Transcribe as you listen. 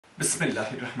بسم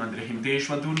الله الرحمن الرحیم. د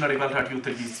ژوندون نړیوال راډیو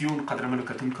تلویزیون قدرمنو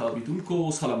کتونکو اوریدونکو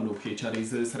سلامونه وکړئ. چارې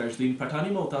زه سراجالدین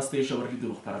پټانی او تاسو د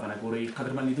ژورلیدونو خپرونه ګورئ.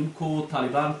 قدرمن لیدونکو،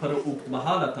 طالبان پر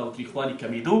اوږدمهاله تاوتریخوالي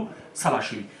کمیدو سلا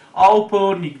شوي او په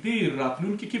نږدې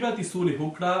راتلونکي کې به د سولې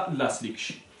هوکړه لاسلیک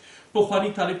شي.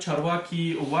 پخواني طالب چارواکي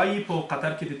وایي په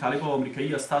قطر کې د طالب او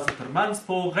امریکایي استازو ترمنځ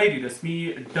په غیر رسمي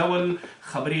ډول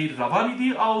خبرې روانې دي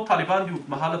او طالبان د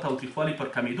اوږدمهاله تاوتریخوالي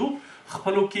پر کمیدو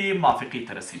خپلو کې موافقې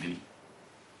ته رسیدلي.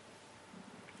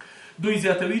 دوی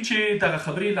زیاتوي چې دغه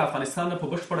خبرې له افغانستان په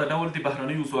بشپړه ډول د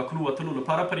بهرنیو ځواکونو وتلو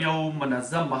لپاره پر یو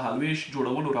منظم مهالویش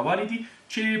جوړولو روانې دي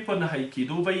چې په نهایي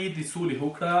کېدو به یې د سولې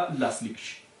هوکړه لاسلیک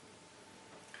شي.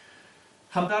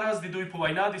 همداراز د دوی په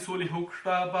وینا د سولې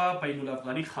هوکړه به بین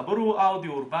الافغاني خبرو او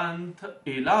د اوربند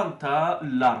اعلان ته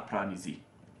لار پرانیزي.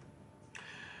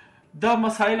 دا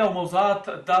مسایل او موضوعات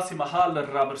داسې مهال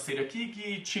رابرسېره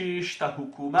کیږي چې شته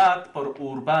حکومت پر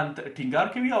اوربند ټینګار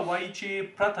کوي او وایي چې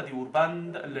پرته د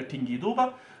اوربند له ټینګېدو به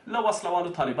له وسلوالو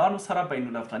طالبانو سره بین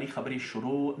الافغاني خبرې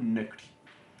شروع نه کړي.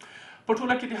 په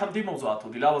ټوله کې د همدې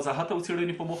موضوعاتو د لا وضاحت او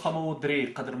څېړنې په موخه مو درې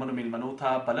قدرمنو میلمنو ته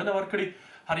بلنه ورکړې.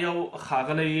 هر یو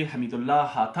ښاغلی حمیدالله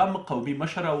حاتم، قومي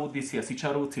مشر او د سیاسي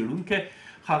چارو څېړونکی،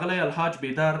 ښاغلی الحاج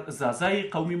بیدر زازی،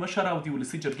 قومي مشر او د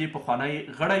ولسي جرګې پخوانی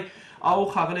غړی، او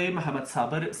ښاغلی محمد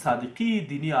صابر صادقي،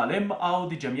 دینی عالم او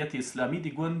د جمعیت اسلامی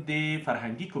د ګوند د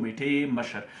فرهنگی کمیته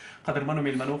مشر. قدرمنو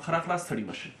میلمنو، خراخلا ستړي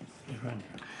باشید.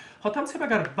 حاتم صاحب،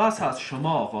 اگر بحث از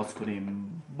شما آغاز کنیم،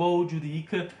 با وجود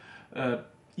اینکه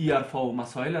ایرفا و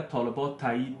مسائل طالبان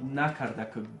تایید نکرده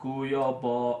که گویا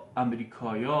با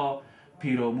امریکایا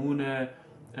پیرامون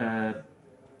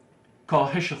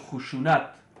کاهش خشونت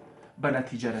به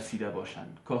نتیجه رسیده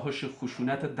باشند، کاهش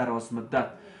خشونت دراز مدت،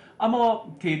 اما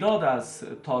تعداد از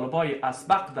طالبای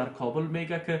اسبق در کابل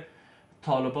میگه که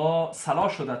طالبا سلا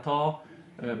شده تا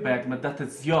به یک مدت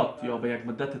زیاد یا به یک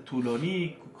مدت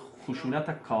طولانی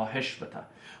خشونت کاهش بده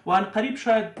و ان قریب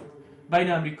شاید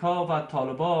بین امریکا و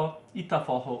طالبا این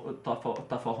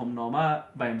تفاهم نامه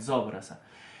به امضا برسه.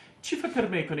 چی فکر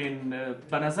میکنین؟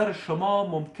 به نظر شما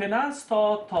ممکن است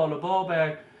تا طالبا به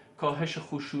یک کاهش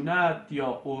خشونت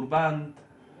یا اوربند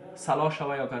سلا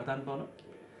شوه یا گردن بانه؟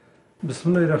 بسم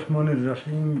الله الرحمن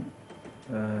الرحیم.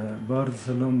 بار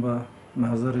سلام به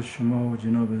محضر شما و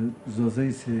جناب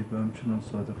زازی سی و همچنان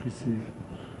صادقی سی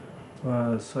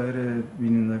و سایر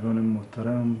بینندگان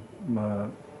محترم و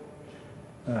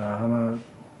همه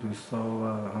دوستا و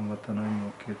هموطنان ما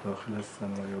که داخل هستن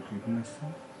و یا بیرون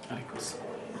هستن.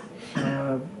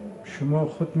 شما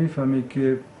خود میفهمید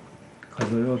که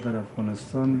قضایا در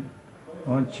افغانستان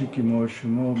آنچه که ما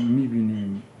شما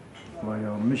میبینیم و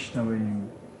یا میشنویم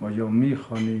و یا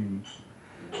میخوانیم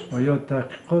و یا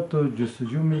تحقیقات و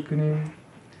جستجو میکنیم،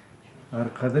 هر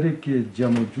قدری که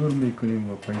جمع جور میکنیم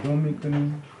و پیدا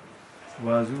میکنیم و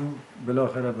از او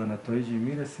بالاخره به نتایجی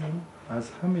میرسیم، از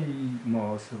همه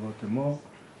محاسبات ما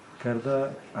کرده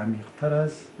عمیق‌تر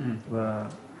است و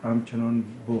همچنان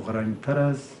بغرنگ‌تر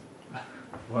است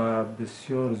و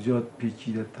بسیار زیاد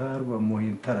پیچیده تر و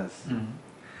مهمتر است.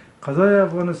 قضای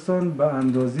افغانستان به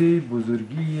اندازه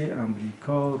بزرگی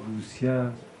امریکا، روسیه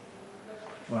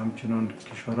و همچنان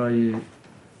کشورهایی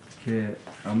که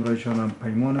همراهشان هم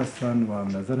پیمان هستند و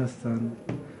هم نظر هستند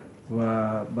و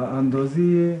به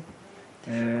اندازه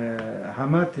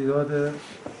همه تعداد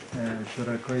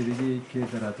شرکای دیگه که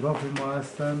در اطراف ما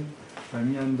هستند به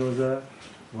همین اندازه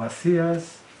وسیع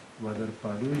است و در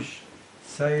پهلوش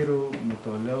سیر و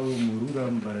مطالعه و مرور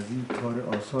هم برای این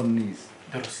کار آسان نیست.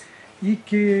 درست. ای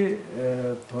که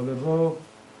طالبا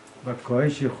به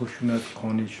کاهش خشونت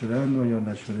قانع شدن و یا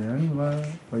نشدن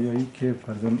و یا ای که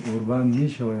فرزن اوربند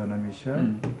میشه و یا نمیشه،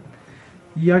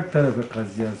 یک طرف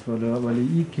قضیه است، ولی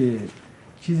ای که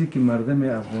چیزی که مردم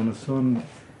افغانستان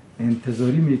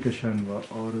انتظاری میکشن و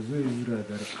آرزوی او را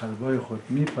در قلبای خود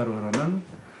میپرورانند،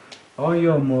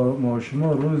 آیا ما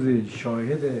شما روز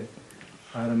شاهد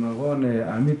ارمغان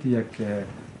امیت یک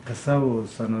قصه و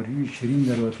سناریوی شیرین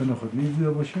در وطن خود میبوده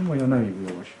باشیم و یا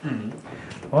نمیبوده باشیم؟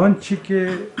 آنچه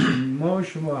که ما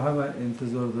شما همه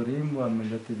انتظار داریم و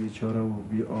ملت بیچاره و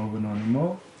بی آب و نان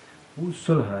ما، او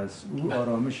صلح است، او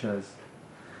آرامش است.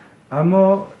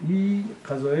 اما این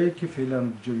قضایی که فعلا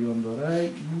جریان داره،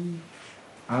 این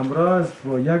امراض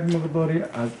با یک مقداری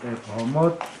از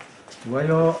ابهامات و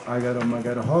یا اگر و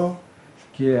مگرها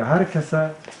که هر کسا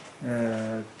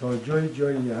تا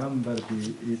جایی هم بر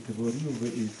اعتباری و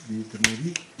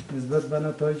بی‌اعتباری نسبت به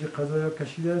نتایج قضایا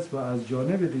کشیده است و از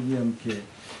جانب دیگه هم که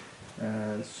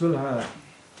صلح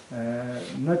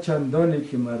نه چندانی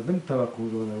که مردم توقع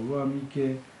داده و همی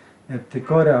که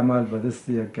ابتکار عمل به دست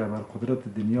یک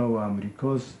ابرقدرت دنیا و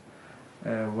امریکاست،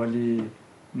 ولی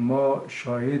ما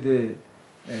شاهد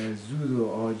زود و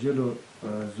عاجل و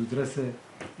زودرس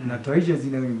نتایج از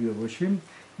این می‌بینیم باشیم.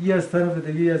 این از طرف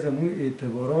دیگه از همون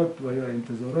اعتبارات و یا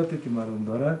انتظاراتی که مردم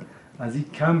داره از این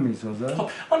کم می‌سازه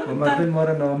و مردم ما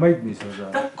را ناامید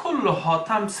می‌سازه. در کل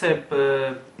حاتم صاحب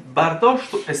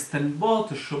برداشت و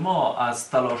استنباط شما از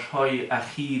تلاش‌های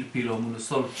اخیر پیرامون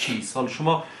صلح چیست؟ حال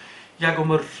شما یک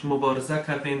عمر مبارزه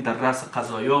کردین، در رأس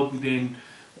قضایا بودین،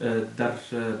 در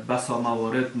بسا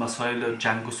موارد مسائل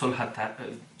جنگ و صلح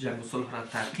را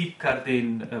تعقیب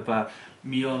کردین و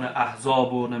میان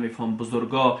احزاب و نمیفهم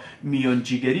بزرگا میان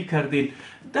جیگری کردین.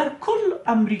 در کل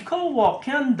امریکا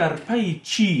واقعا در پی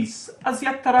چیست؟ از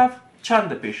یک طرف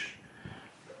چند پیش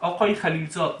آقای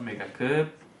خلیلزاد میگه که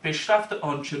پیشرفت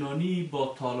آنچنانی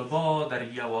با طالبا در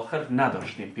یک اواخر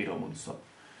نداشتیم پیرامون صلح.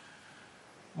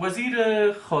 وزیر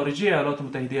خارجه ایالات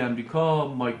متحده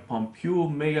آمریکا مایک پامپیو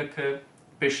میگه که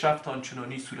پیشرفت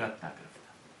آنچنانی صورت نگرفته.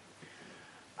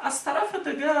 از طرف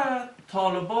دیگر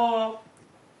طالبا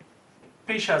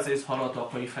پیش از اظهارات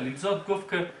آقای خلیلزاد گفت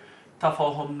که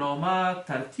تفاهم نامه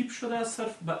ترتیب شده،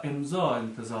 صرف به امضا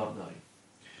انتظار داریم.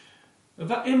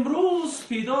 و امروز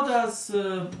پیداد از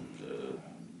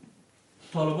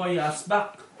طالبای اسبق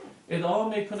ادعا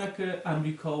میکنه که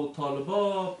امریکا و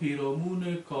طالبا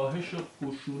پیرامون کاهش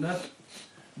خشونت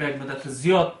به یک مدت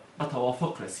زیاد به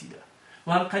توافق رسیده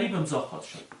و قریب امضا خواهد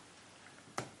شد.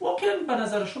 واقعا به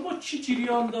نظر شما چی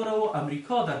جریان داره و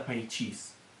امریکا در پی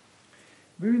چیست؟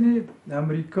 ببینید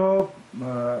امریکا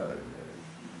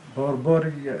بار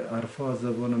بار حرفا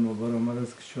زبان ما برآمده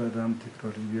است که شاید هم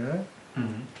تکراری بیاید.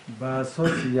 به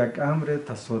اساس یک امر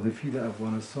تصادفی در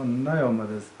افغانستان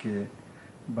نیامده است که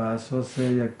به اساس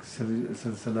یک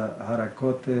سلسله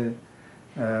حرکات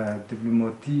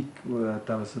دیپلماتیک و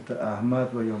توسط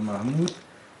احمد و یا محمود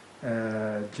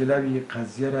جلوی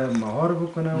قضیه را مهار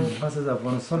بکنه و پس از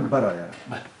افغانستان برآید.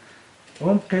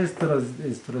 اون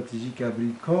استراتژیک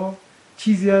امریکا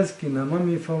چیزی است که نه من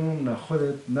میفهمم نه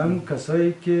خودت نه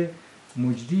کسایی که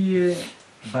مجری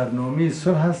برنامه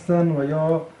صلح هستند و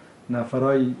یا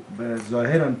نفرای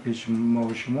ظاهرا پیش ما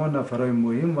و شما نفرای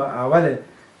مهم و اول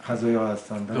قضایا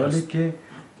هستند، در حالی که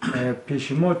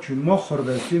پیش ما چون ما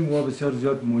خورده هستیم و بسیار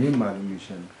زیاد مهم معلوم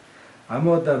میشن.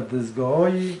 اما در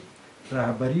دستگاه‌های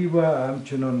رهبری و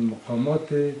همچنان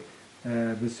مقامات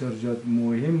بسیار زیاد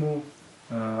مهم و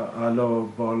اعلی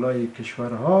بالای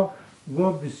کشورها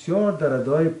و بسیار در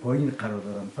ادای پایین قرار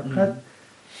دارن. فقط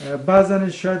بعضن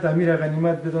شاید امیر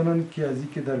غنیمت بدانن که از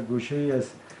اینکه در گوشه از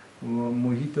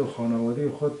محیط و خانواده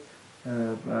خود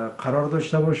قرار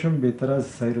داشته باشم بهتر از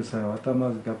سیر و سیاحت هم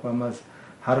است، گپ هم است،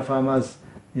 حرف هم است،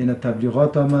 این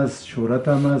تبلیغات هم است، شهرت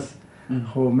هم است.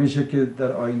 خب میشه که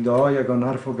در آینده ها یگان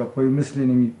حرف و گپای مثل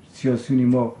نمی سیاسیونی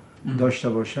ما داشته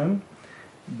باشن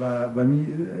و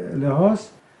لحاظ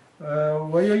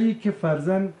و یا ای که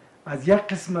فرزن از یک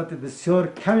قسمت بسیار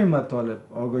کمی مطالب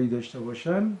آگاهی داشته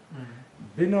باشن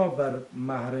بنابر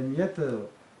محرمیت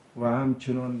و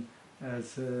همچنان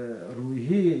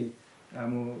روحی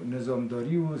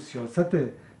نظامداری و سیاست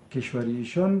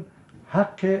کشوریشان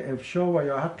حق افشا و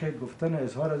یا حق گفتن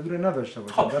اظهار از او نداشته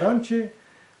باشند. در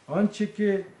آنچه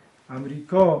که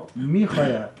امریکا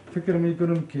میخواهد فکر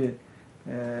میکنم که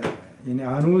این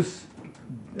هنوز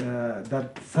در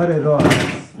سر راه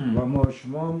است و ما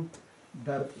شما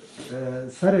در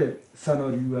سر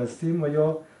سناریو هستیم و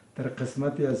یا در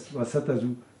قسمتی از وسط از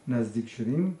او نزدیک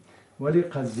شدیم، ولی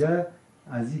قضیه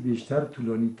از این بیشتر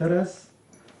طولانی تر است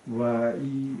و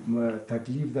این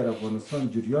تکلیف در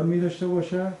افغانستان جریان می داشته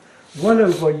باشه،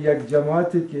 ولو با یک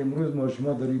جماعتی که امروز ما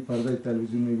شما در این پرده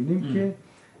تلویزیون می بینیم که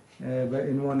به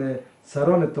عنوان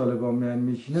سران طالبان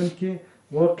میشینن که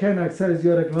واقعا اکثر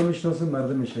زیاره که ما میشناسم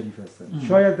مردم شریف هستن.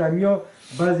 شاید همیا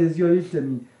بعضی زیاره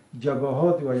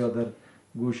جبهات و یا در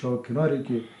گوشه و کناری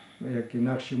که یک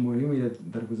نقش مهمی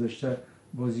در گذشته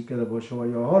بازی کرده باشه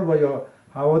و یا حال و یا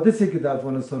حوادثی که در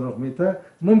افغانستان رخ میده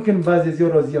ممکن بعضی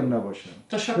زیاد راضی هم نباشن.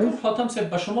 تشکر حاتم صاحب.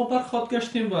 به شما برخواد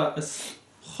گشتیم و از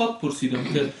خود پرسیدم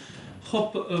که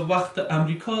خب وقت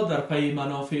امریکا در پی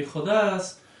منافع خود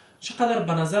است، چقدر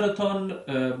به نظرتان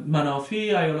منافع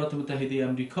ایالات متحده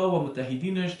امریکا و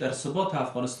متحدینش در ثبات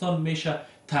افغانستان میشه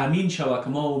تامین شود که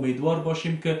ما امیدوار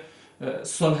باشیم که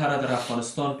صلح را در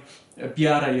افغانستان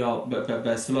بیاره یا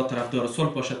به اصطلاح طرفدار صلح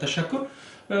باشه؟ تشکر.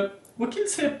 وکیل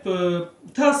صاحب،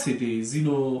 تاسې د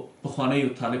ځینو پخوانیو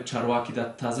طالب چارواکو د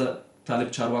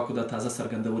تازه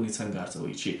څرګندونې څنګه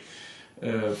ارزوئ چې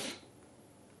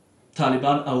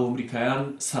طالبان او امریکایان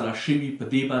سلا شوي په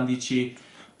دې باندې چې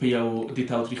په یو د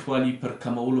تاوتریخوالي پر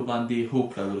کمولو باندې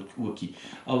هوکړه وکړي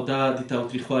او دا د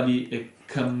تاوتریخوالي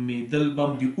کمیدل به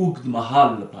هم د اوږد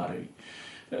مهال لپاره وي.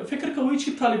 فکر کوئ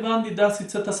چې طالبان د داسې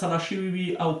څه ته سلا شوي وي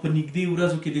او په نږدې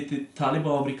ورځو کې د طالب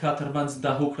او امریکا ترمنځ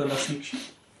دا هوکړه لاسلیک شي؟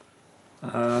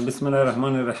 بسم الله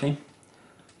الرحمن الرحیم.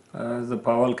 زه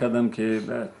په اول قدم کې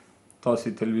د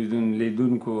تاسې تلویزیون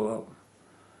لیدونکو او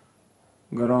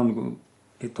ګرانو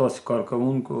تاسې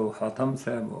کارکوونکو حاتم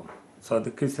صاحب او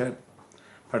صادقي صاحب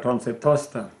پټان صاحب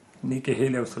تاسو ته نیکې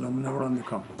هیلې او سلامونه وړاندې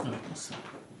کوم.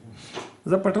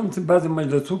 زه پټان صاحب بعضې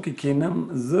مجلسو کې کینم،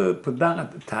 زه په دغه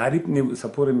تعریف څه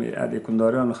پورې مې د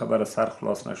کنداریانو خبره سر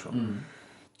خلاص نه شو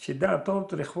چې دا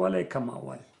تاوتریخوالی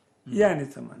کمول. یعنې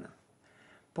څه معنا؟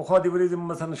 پخوا د ورځې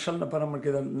مثلا 20 نفره مړ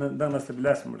کېدل، دا نسته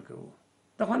بلاس مړ کوو،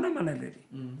 دا خو نه معنی لري.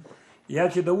 یا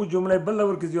چې د اوس جمله بله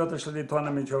ورکې زیاته شوې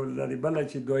توانه مې چولې ده، بله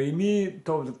چې دایمي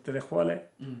تاوتریخوالی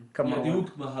کمول، د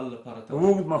اوږد مهال لپاره.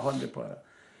 اوږد مهال لپاره.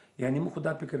 یعنې موږ خو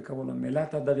دا فکر کولو ملت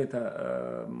ته دغې ته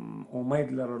امید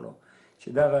لرلو چې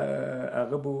دغه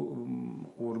هغه به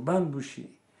اوربند وشي.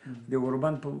 د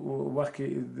اوربند په وخت کې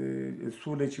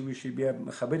سوله چې وشي، بیا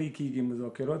خبرې کېږي،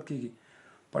 مذاکرات کېږي.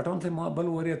 پټان ته ما بل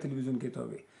وړیا تلویزیون کې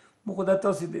تاوی موږ خو دا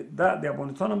تاسې دا د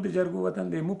افغانستان هم د جرګو وطن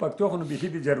دی، موږ پښتو خو نو بیخي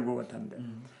د جرګو وطن دی.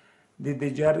 د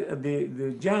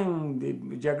جنګ د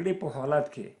جګړې په حالت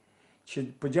کې چې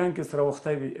په جنګ کې سره وخته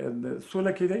وي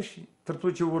سوله کېدای شي، تر څو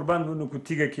چې اوربند ونکړو،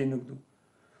 تیږه کېنږدو،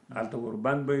 هلته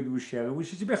اوربند باید وشي، هغه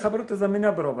وشي چې بیا خبرو ته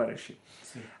زمینه برابره شي.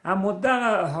 اما دغه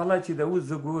حالت چې د اوس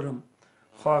زه ګورم،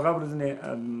 خو هغه ورځ نه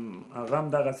هغه هم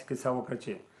دغسې کیسه وکړه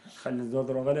چې خلیلزاد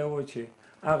راغلی و چې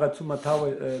هغه څومره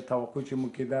توقع چې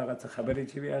موږ کې د هغه څه خبرې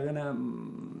چې وي هغه نه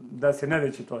داسې نه دی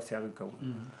چې تاسې هغه کوو.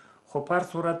 خو په هر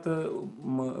صورت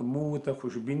مو ورته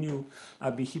خوشبین یو،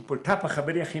 بیخي په ټپه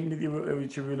خبرې خیم نه دي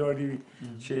چې ولاړې وي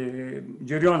چې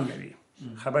جریان لري،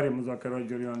 خبرې مذاکرات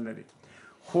جریان لري.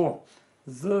 خو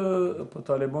زه په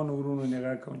طالبانو ورونو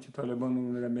نگاه کوم چې طالبانو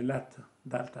ورونو د ملت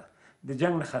دلته د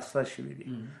جنګ نه خسته شوي دي،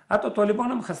 حتی طالبان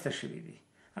هم خسته شوي دي.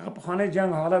 هغه پخوانی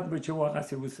جنګ حالت به چې و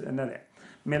هغسې اوس نه دی.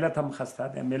 ملت هم خسته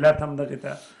دی، ملت هم دغې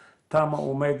ته تمه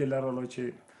امید لرلو چې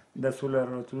د سوله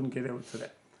راتلونکی دی ورسره.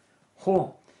 خو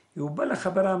یو بله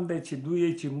خبره هم دی چې دوی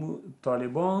چې مو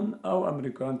طالبان او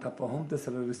امریکایان تفاهم ته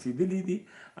سره رسېدلي دي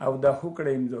او دا هوکړه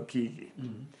امضا کېږي.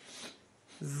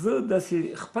 زه داسې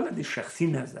خپله د شخصي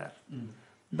نظر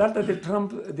دلته د ټرمپ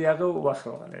د هغه وخت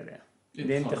راغلی دی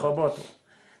د انتخاباتو،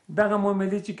 دغه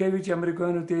معاملې چې کوي چې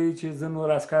امریکایانو ته یې چې زه نور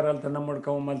عسکر هلته نه مړ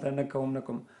کوم، هلته نه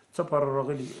کوم څه پر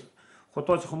راغلي. خو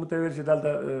تاسو خو مته ویل چې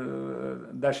دلته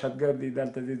دهشتګرد دي،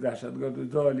 دلته د دهشتګردو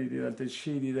ځالې دي، دلته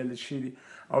شي دي، دلته شي دي،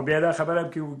 او بیا دا خبره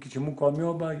کې وکړي چې موږ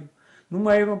کامیابه یو. نو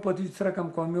ما یې پاتې څه رقم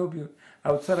کامیاب یو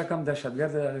او څه رقم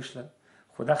دهشتګرد دغه شته،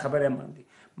 خو دا خبره هم دي.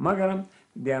 مګر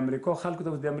د امریکا خلکو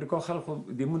ته د امریکا خلکو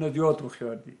د مونه زیات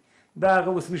هوښیار دي، دا هغه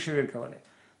اوس نشي ویل کولی.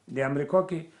 د امریکا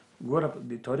کې ګوره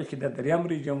د تاریخ کې د دریم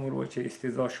رئیس جمهور و چې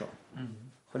استیضا شو،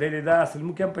 خدای دې دا اصل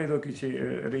موږ هم پیدا کړي چې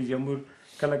رئیس جمهور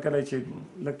کله کله چې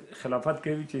خلافت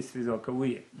کوي چې استیضا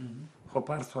کوي. خو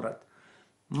په هر صورت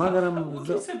مګر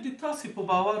وکیل صاحب د تاسې په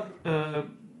باور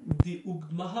د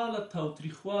اوږدمهاله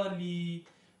تاوتریخوالي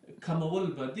کمول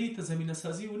به دې ته زمینه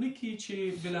سازي ونه کړي چې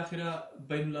بالاخره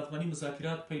بین الافغاني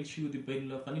مذاکرات پیل شي او د بین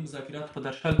الافغاني مذاکرات په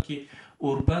درشل کې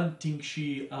اوربند ټینګ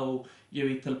شي او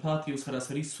یوې تلپاتې او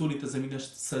سراسري سولې ته زمینه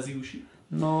سازي وشي؟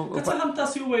 نو که څه هم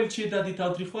تاسې وویل چې دا د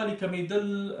تاوتریخوالي کمیدل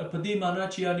په دې معنا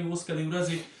چې یعنې اوس که د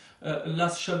ورځې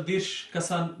 10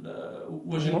 کسان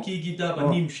وژل کېږي دا به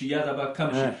نیم شي یا دا به کم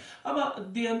شي، اما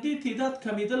د همدې تعداد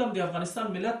کمیدل هم د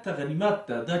افغانستان ملت ته غنیمت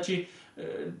ده. دا چې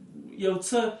یو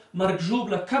څه مرګ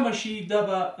ژوبله کمه شي دا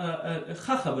به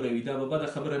ښه خبره وي، دا به بده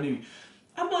خبره نه وي.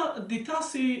 اما د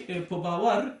تاسې په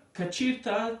باور که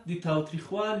چېرته د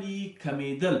تاوتریخوالي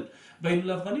کمیدل بین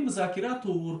الافغاني مذاکرات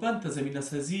او اوربند ته زمینه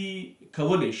سازي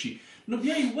کولی شي، نو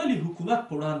بیا یې ولې حکومت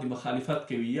په وړاندې مخالفت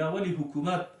کوي یا ولې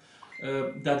حکومت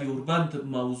دا د اوربند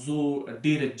موضوع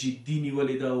ډیره جدي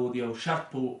نیولې ده او د یو شرط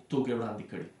په توګه وړاندې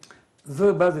کړې؟ زه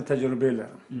بعضې تجربې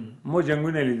لرم، مو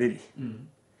جنګونه لیدلي،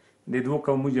 د دوو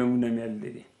قومو جنګونه مې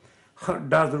لیدلي،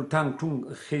 ډاز او ټانک ټونګ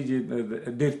خېجې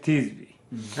ډېر تیز وي.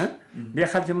 بیا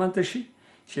خلک مانته شي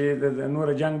چې د نور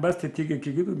جنګ بس ته تیږه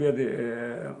کېږي، بیا د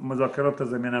مذاکرات ته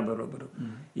زمینه برابره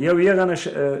یو یغه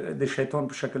د شیطان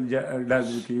په شکل ډاز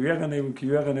وکړي، یغه نه وکړي،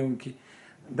 یغه نه وکړي،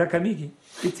 دا کمیږي،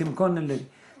 هېڅ امکان نه لري.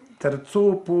 تر څو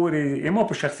پورې ما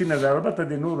په شخصي نظر، البته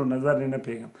د نورو نظر نه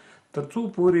پیږم، تر څو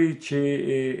پورې چې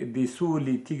د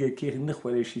سولې تیږه کې نه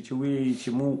خورې شي چې وایي چې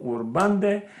مو اوربند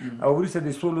دی او وروسته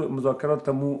د سولې مذاکرات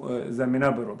ته مو زمینه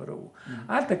برابروو،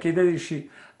 هلته کېدای شي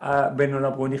بین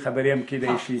الافغاني خبرې هم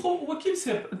کېدای شي. خو وکیل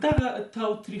صاحب دغه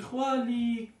تاوتریخوالي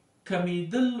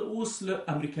کمیدل اوس له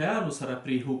امریکایانو سره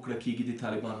پرې هوکړه کېږي د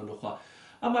طالبانو لخوا،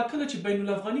 اما کله چې بین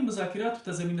الافغاني مذاکراتو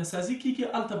ته زمینه سازي کېږي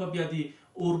هلته به بیا د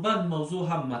اوربند موضوع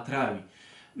هم مطرح وي.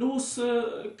 نو اوس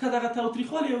که دغه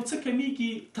تاوتریخوالی یو څه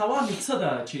کمیږي تاوان یې څه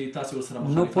ده چې تاسې ورسره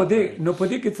نو په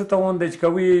دې کې څه تاوان دی چې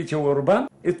کوي چې اوربان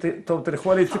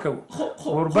تاوتریخوالی څه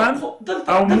کوو اوربان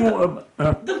او مو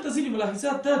دلته ځینې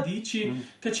ملاحظات دا دي چې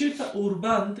که چېرته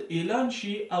اوربند اعلان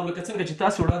شي او لکه څنګه چې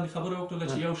تاسې وړاندې خبره وکړله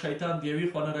چې یو شیطان د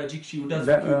یوې خوا نه راجیګ شي ډز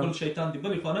بل شیطان د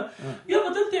بلې خوا نه بیا به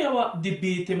دلته یوه د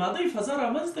بې اعتمادۍ فضا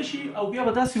رامنځته شي او بیا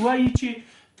به داسې وایي چې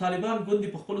طالبان ګوندې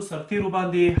په خپلو سرتیرو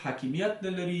باندې حاکمیت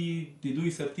نه لري د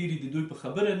دوی سرتیري د دوی په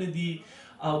خبره نه دي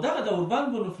او دغه د اوربند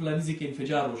به نو فلاني ځای کې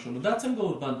انفجار وشو نو دا څنګه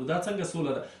اوربند و دا څنګه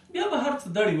سوله ده بیا به هر څه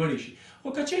دړې وړې شي خو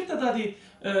که چېرته دا د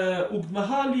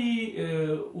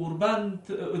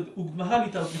اوږدمهالي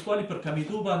تاوتریخوالي پر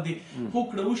کمېدو باندې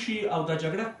هوکړه وشي او دا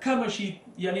جګړه کمه شي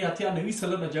یعنې 80-90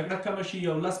 سلنه جګړه کمه شي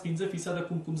یو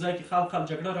 10-15% کوم ځای کې خال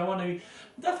جګړه روانه وي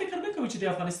دا فکر نه کوي چې د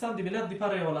افغانستان د ملت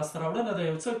دپاره یوه لاسته راوړنه ده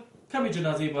یو څه کمې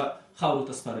جنازې به خاورو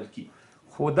ته سپارل کړي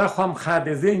خو دا خو هم ښه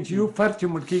دی ذهن چې یو فرد چې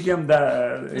مړ کېږي هم دا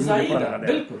ضایع ده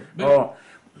بالکل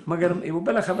مګر یوه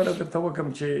بله خبره درته وکړم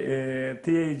چې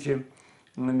ته یې چې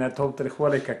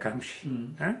تاوتریخوالی که کم شي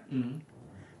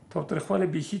تاوتریخوالی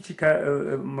بیخي چې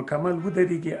مکمل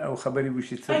ودرېږي او خبرې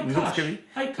وشي څه نقص کوي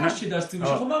کاش چې داسې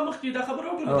وشي خو ما مخکې دا خبره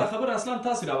وکړله دا خبره اصلا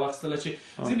تاسې راواخیستله چې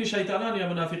ځینې شیطانان یا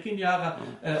منافقین یا هغه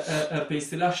په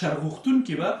اصطلاح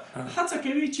شرغوښتونکي به هڅه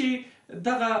کوي چې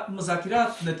دغه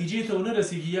مذاکرات نتیجې ته ونه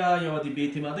رسېږي یا یوه د بې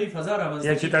اعتمادۍ فضا رامنځته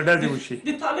یا چې ډزې وشي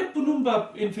د طالب په نوم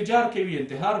به انفجار کوي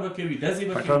انتحار به کوي ډزې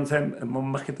به کوي پټان صاحب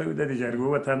مخکې ته دا د جرګو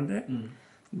وطن دی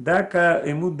دا که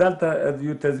موږ دلته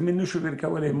یو تضمین نشو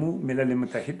ورکولی موږ ملل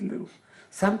متحد لرو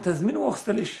سم تضمین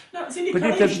واخیستلی شي ځینې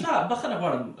کړۍ شته بخښنه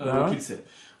غواړم وکیل صاحب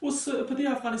اوس په دې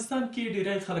افغانستان کې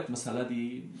ډېری خلک مسله دي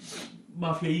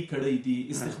مافیایي کړۍ دي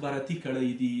استخباراتي کړۍ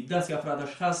دي داسې افراد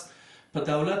اشخاص په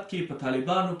دولت کې په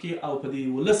طالبانو کې او په دې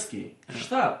ولس کې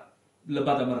شته له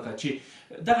بده مرغه چې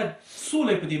دغه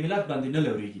سوله په دې ملت باندې نه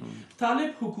لورېږي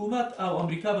طالب حکومت او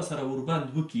امریکا به سره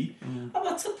وربند وکړي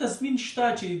اما څه تضمین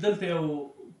شته چې دلته یو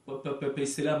په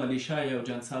اصطلاح ملیشا یو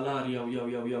جنسالار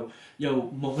یو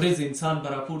مغرض انسان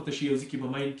به راپورته شي یو ځای کې به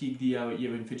ماین کېږدي یا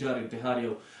یو انفجار انتحار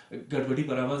یو ګډوډي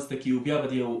به رامنځته کړي او بیا به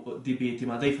د بې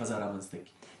اعتمادۍ فضا رامنځته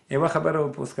کړي یوه خبره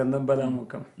په اوسکندن بله هم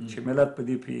وکړم چې ملت په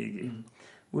دې پوهېږي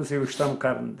اوس 21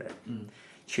 قرن دی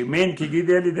چې مین کېږي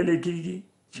دی لیدلی کېږي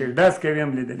چې ډز کوي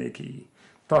هم لیدلی کېږي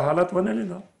تا حالت ونه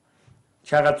لیده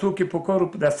چې هغه څوک یې په کارو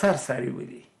د سر سرې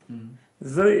ولي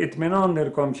زه اطمینان در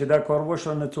کوم چې دا کار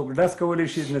وشو نه څوک ډز کولی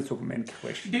شي نه څوک مین کې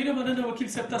خوش ډیره مننه وکیل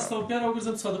صاحب تاسو ته بیا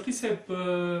راوګرځم صادقی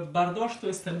صاحب برداشت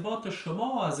و استنباط شما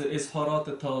از اظهارات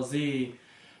تازه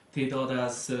تعداد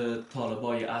از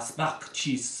طالبای اسبق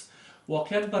چیست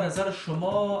واقعا به نظر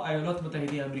شما ایالات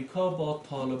متحده آمریکا با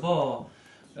طالبا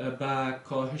به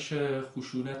کاهش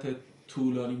خشونت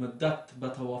طولانی مدت به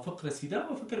توافق رسیده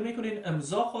و فکر میکنین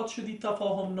امضا خواهد شدی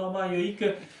تفاهم نامه یا ای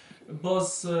که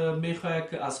باز میخواد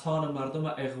که اذهان مردم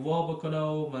اغوا بکنه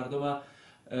و مردم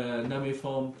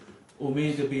نمیفهم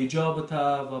امید بیجا بته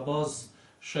و باز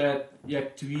شاید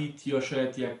یک توییت یا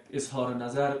شاید یک اظهار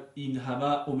نظر این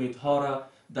همه امیدها را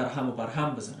در هم و بر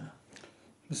هم بزنه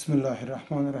بسم الله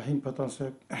الرحمن الرحیم پتان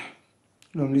صاحب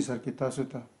لومړي سر کې تاسو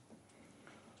ته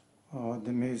د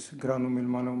میز ګرانو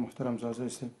میلمانو محترم زازی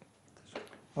صاحب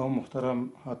او محترم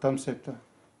حاتم صاحب ته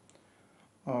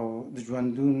او د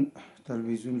ژوندون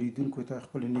تلویزیون لیدونکو ته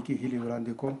خپل نیکې هیلې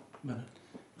وړاندې کوم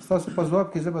ستاسو په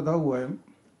ځواب کې زه به دا ووایم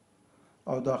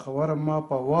او دا خبره ما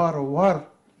په وار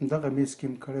دغه میز کې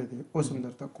هم کړی دی اوس هم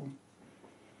درته کوم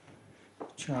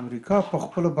چې امریکا په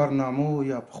خپلو برنامو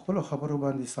یا په خپلو خبرو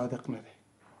باندې صادق نه دی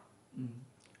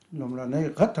لومړنی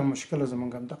غټه مشکله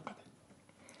زموږ هم دقه ده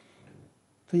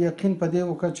ته یقین په دې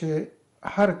وکړه چې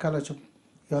هر کله چې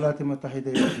ایالات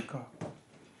متحده امریکا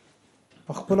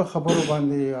په خپلو خبرو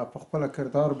باندې یا په خپله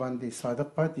کردار باندې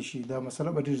صادق پاتې شي دا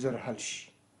مسله به ډېر زر حل شي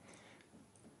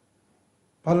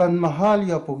په لنډمهال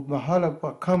یا په اوږدمهاله په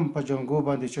کم په جنګو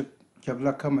باندې چې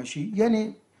جګړه کمه شي یعنې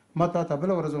ما تا ته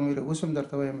بله ورځ ویله اوس هم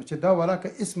درته وایم چې دا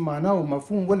ولاکه اسم معنا او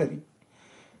مفهوم ولري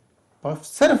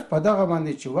صرف په دغه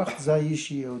باندې چې وخت ضایع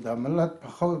شي او د ملت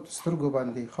په سترګو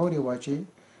باندې خاورې واچي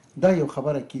دا یو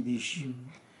خبره کیدی شي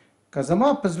که زما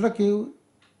په زړه کې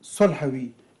صلح وي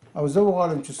او زه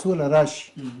وغواړم چې سوله راشي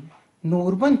نو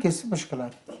اوربند کې څه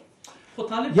مشکلات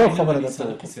دي یو خبره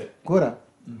درته ګوره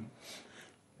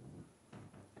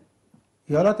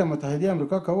ایالات متحده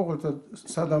امریکا که وغواړي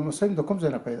صدام حسین د کوم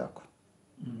ځای نه پیدا کړو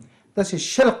داسې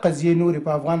 20 قضیې نورې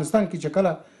په افغانستان کې چې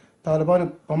کله طالبان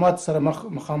په مات سره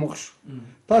مخامخ شو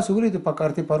تاسو ولیدئ په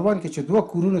کارتې پروان کې چې 2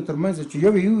 کورونو ترمنځ چې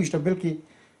یو یې وویشته بلکې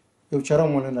یو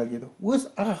چرم ونه لګېده اوس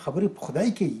هغه خبرې په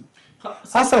خدای کوي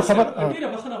اصل خبر ډېره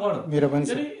بخښنه غواړم مهرباني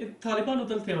یعنې طالبانو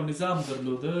دلته یو نظام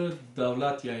درلوده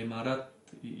دولت یا امارت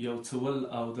یو څه ول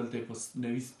او دلته یې په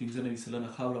 95 سلنه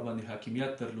خاوره باندې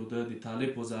حاکمیت درلوده، د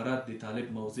طالب وزارت، د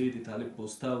طالب موضع، د طالب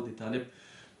پوسته او د طالب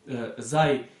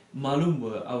ځای معلوم و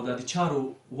او د چارو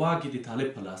واګې د طالب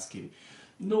په لاس کې.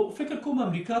 نو فکر کوم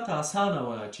امریکا ته اسانه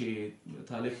وه چې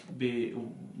طالب به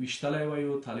ویشتلی وی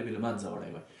او طالب یې له منځه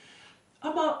وړی وی.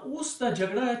 اما اوس دا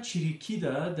جګړه چریکي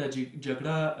ده، دا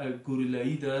جګړه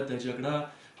ګوریلایي ده، دا جګړه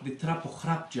د ترپ و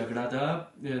خرپ جګړه ده،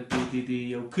 د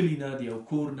یو کلي نه، د یو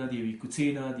کور نه، د یوې کوڅې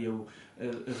نه، د یو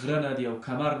غره نه، د یو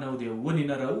کمر نه او د یو ونې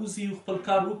نه راوځي او خپل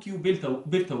کار وکړي او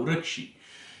بیرته ورک شي.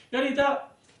 یعنې دا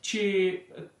چې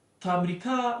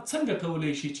امریکا څنګه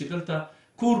کولی شي چې دلته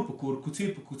کور په کور، کوڅې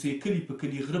په کوڅې، کلي په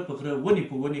کلي، غره په غره، ونې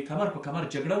په ونې، کمر په کمر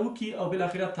جګړه وکړي او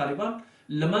بالاخره طالبان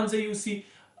له منځه یوسي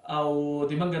او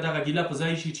د منګه دغه ګیله په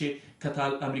ځای شي چې که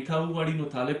امریکا وغواړي نو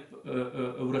طالب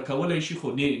ورکولی شي، خو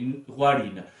غواړي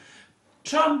نه.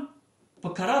 ټرمپ په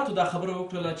کراتو دا خبره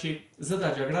وکړله چې زه دا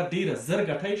جګړه ډیره زر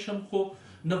ګټی شم، خو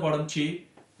نه غواړم چې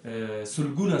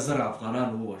سلګونه زره افغانان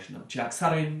ووژنم چې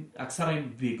اکثره یې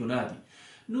بېګناه دي.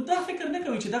 نو دا فکر نه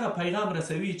کوي چې دغه پیغام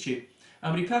رسوي چې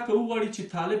امریکا که وغواړي چې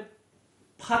طالب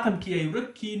ختم کړي یا ورک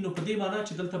کړي، نو په دې معنا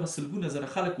چې دلته به سلګونه زره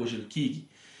خلک وژل کېږي،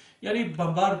 یعنی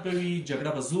بمبار به وي،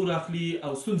 جګړه به زور اخلي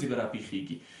او ستونزې به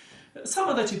راپېښېږي.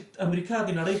 سمه ده چې امریکا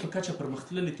د نړۍ په کچه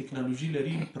پرمختللې تکنالوژي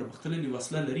لري، پرمختللې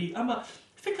وسله لري، اما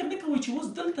فکر نه کوي چې اوس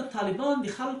دلته طالبان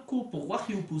د خلکو په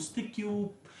غوښې او پوستکي او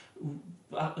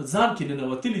ځان کې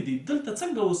ننوتلي دي. دلته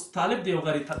څنګه اوس طالب د یو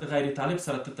غیر طالب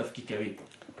سره ته تفکیک کوي؟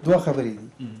 دوه خبرې دي.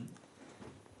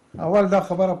 اول دا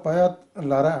خبره په یاد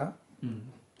لره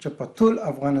چې په ټول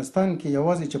افغانستان کې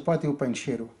یوازې چې پاتې و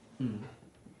پنجشیر و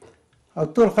او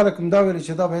ټول خلک هم دا ویل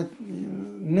چې دا باید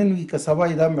نن وي که سبا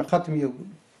یې دا به ختم وي،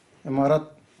 امارات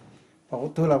په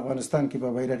ټول افغانستان کې به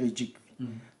بیرغ یې جګ وي.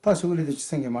 تاسو ولیدل چې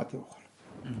څنګه ماتې وخوړه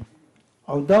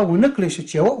او دا ونه کړی شي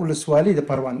چې یوه ولسوالي د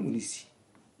پروان ونیسي.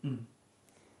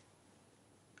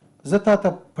 زه تا ته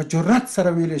په جرات سره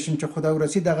ویلی شم چې خدای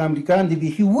ورسي دغه امریکایان د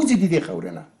بیخي وځي د دې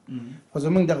خاورې نه، خو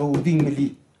زموږ دغه اردوی ملي،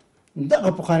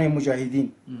 دغه پخواني مجاهدین،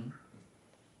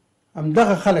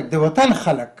 همدغه خلک د وطن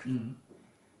خلک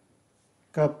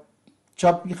که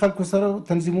چاپي خلکو سره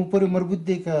تنظیمو پورې مربوط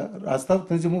دی، که راسته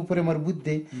تنظیمو پورې مربوط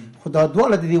دی، خو دا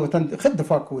دواړه د دې وطن ښه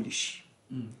دفاع کولی شي.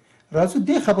 راځو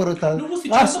دې خبرو ته. نو اوس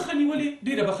چا مخه نیولې؟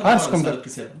 ډېره بخښنه غواړم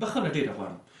صاحب، بخښنه ډېره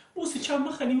غواړم. اوس چا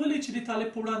مخه نیولې چې د طالب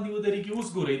په وړاندې ودرېږي؟ اوس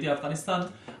ګورئ د افغانستان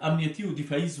امنیتي او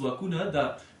دفاعي ځواکونه د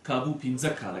کابو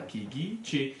 15 کاله کېږي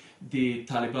چې د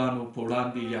طالبانو په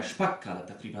وړاندې، یا 6 کاله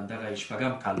تقریبا، دغه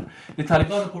 6م کال د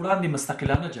طالبانو په وړاندې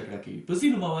مستقلانه جګړه کوي. په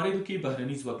ځینو مواردو کې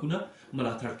بهرني ځواکونه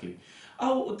ملاتړ کوي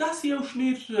او داسې یو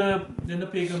شمېر نه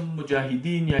پوهېږم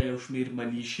مجاهدین یا یو شمېر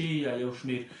ملیشې یا یو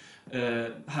شمېر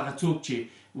هغه څوک چې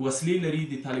وسلې لري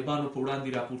د طالبانو په وړاندې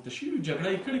راپورته شوي جګړه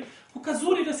یې کړې، خو که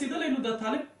زور یې رسېدلی نو د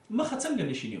طالب مخه څنګه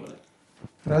نشي نیولی؟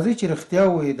 راځئ چې رښتیا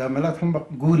ووایي، دا ملت هم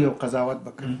ګوري او قضاوت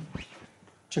به کوي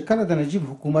چې کله د نجیب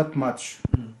حکومت مات شو،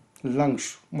 لنګ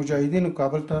شو، مجاهدینو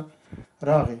کابل ته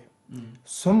راغی،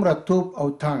 څومره توپ او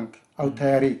تانک او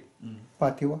تیارې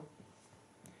پاتې وه،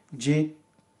 جیټ،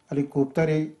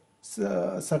 هلیکوپټرې،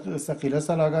 ثقیله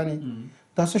سلاګانې،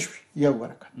 دا څه شوي؟ یو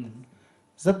ورکه.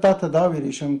 زه تا ته دا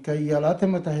ویلی شم که ایالات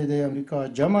متحده امریکا،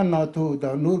 جمع ناتو، دا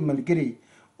نور ملګري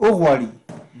وغواړي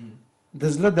د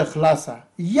زړه د خلاصه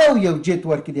یو جیټ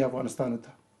ورکړي د افغانستانو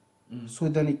ته، څو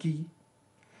دانې کېږي؟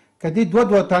 که دې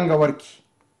دوه تانګه ورکړي،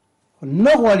 خو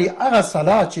نه غواړي هغه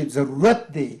سلاح چې ضرورت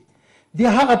دی، دې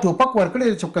هغه ټوپک ورکړی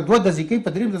چې که 2 ډزې کوي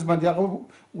په 3 ډز باندې هغه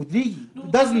ودرېږي،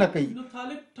 ډز نه کوي. نو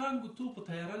طالب ټانګ او توپ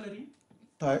تیاره لري؟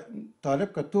 طالب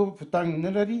که توپ ټانګ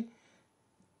نه لري،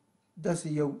 داسې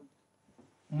یو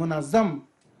منظم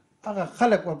هغه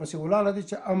خلک ورپسې ولاړه دي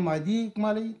چې ام مادي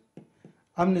اکمالوي،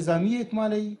 ام نظامي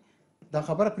اکمالوي. دا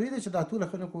خبره پرېږده چې دا ټوله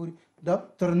خلک ووري، دا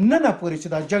تر ننه پورې چې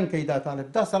دا جنګ کوي دا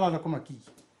طالب، دا سلاح له کومه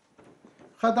کېږي؟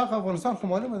 ښه دا افغانستان خو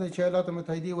معلومه ده چې ایالات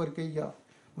متحدې ورکوي یا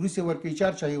روسیې ورکوي،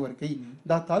 چارچایي ورکوي،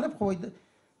 دا طالب خو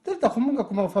دلته خو موږ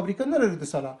کومه فابریکه نه لرو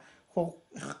د سلاح، خو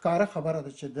ښکاره خبره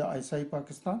ده چې د آیسای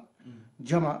پاکستان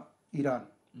جمع ایران،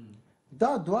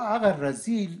 دا دوه هغه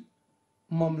رذیل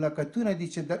مملکتونه دي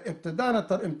چې د ابتدا نه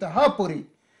تر انتها پورې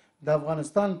د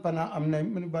افغانستان په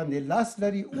ناامنۍ باندې لاس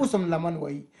لري، اوس هم لمن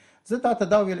وایي. زه تا ته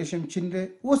دا ویلی شم چې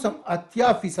اوس هم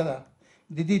 80%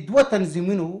 د دې دوه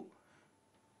تنظیمونو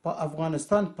په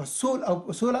افغانستان په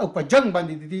سوله او په جنګ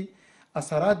باندې د دې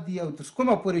اثرات دي، او تر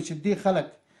کومه پورې چې دې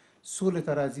خلک سولې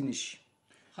ته راضي نشي،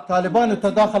 طالبانو ته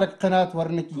دا خلک قناعت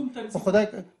ورنه کړي،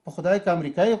 په خدای که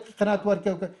امریکایي قناعت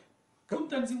ورکړي. کوم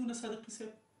تنظیمونه صادقي صاحب؟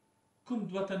 کوم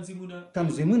دوه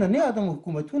تنظیمونه نه ادم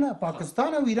حکومتونه،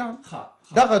 پاکستان او ایران،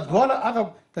 دغه دواړه هغه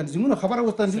تنظیمونه خبره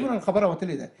اوس تنظیمونه خبره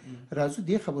وتلې ده. راځو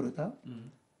دې خبرو ته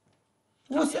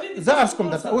اوس زه عرض کوم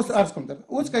درته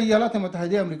اوس که ایالات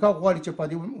متحده امریکا غواړي چې په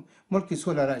دې ملک کې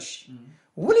سوله راشي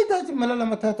ولې د ملل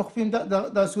متحد خو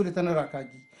د سولې ته نه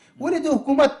راکاږي ولې د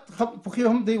حکومت خو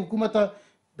هم د حکومت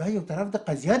دا یو طرف د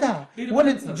قضیه ده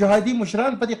ولې جهادي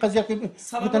مشران په دې قضیه کې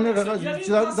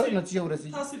نتیجه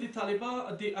ورسېږي تاسو د طالبان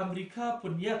د امریکا په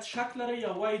نیت شک لرئ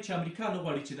یا وایي چې امریکا نه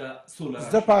غواړي چې د سوله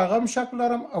راشي؟ زه په هغه هم شک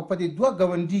لرم او په دې دوه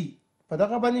ګاونډي په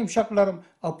دغه باندې هم شک لرم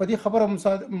او په دې خبره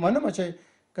منم چې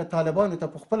که طالبانو ته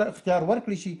په خپل اختیار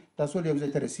ورکړي شي دا سوله یو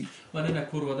ځای ته رسیږي. مننه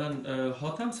کورودن.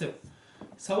 حاتم صاحب،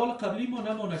 سوال قبلی ما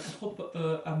نمانه که خب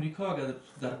امریکا اگر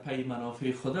در پی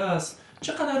منافع خود است،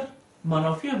 چقدر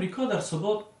منافع امریکا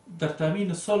در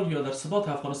تامین صلح یا در ثبات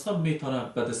افغانستان میتونه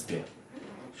به دست بیاره؟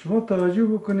 شما توجه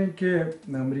بکنید که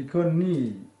امریکا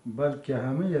نی بلکه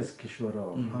همه از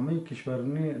کشورها همه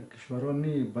کشورها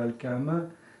نی بلکه همه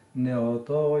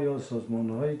نهادها یا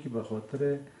سازمانهایی که به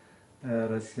خاطر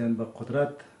رسیدن به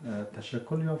قدرت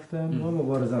تشکل یافتن و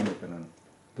مبارزه میکنن.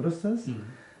 درست است؟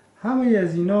 همه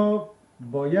از اینا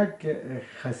با یک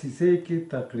خصیصه که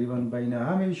تقریبا بین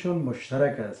همهشون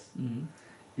مشترک است.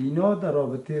 اینا در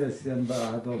رابطه رسیدن به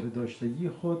اهداف داشتگی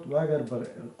خود و اگر به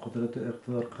قدرت و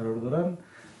اقتدار قرار دارن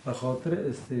به خاطر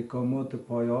استحکامات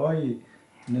پایه‌های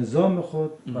نظام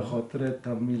خود، به خاطر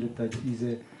تکمیل تجهیز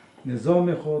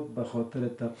نظام خود، به خاطر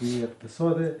تقویت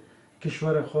اقتصاد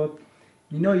کشور خود،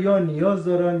 اینا یا نیاز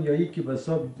دارن یا یکی به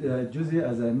حساب جزء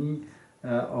از این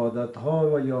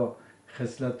عادت‌ها و یا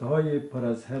خصلت‌های پر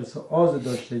از حرص و آز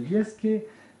داشتگی است که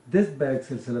دست به یک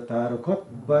سلسله تحرکات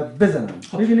باید بزنن.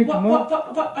 ببینید که ما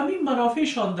همین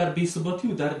منافعشان در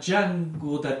بی‌ثباتی و در جنگ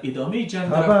و در ادامه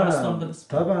جنگ در افغانستان به دست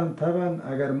طبعا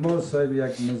اگر ما صاحب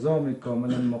یک نظام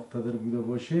کاملا مقتدر بوده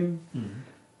باشیم،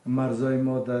 مرزهای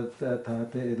ما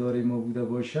تحت اداره ما بوده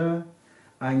باشه،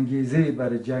 انگیزه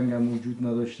برای جنگ هم وجود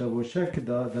نداشته باشه که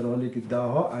در حالی که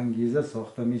دهها انگیزه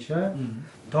ساخته میشه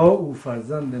تا او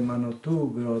فرزند من و تو،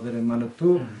 برادر من و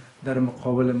تو در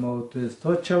مقابل ما و تو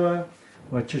استاد شود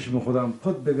و چشم خودم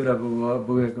پد بگیره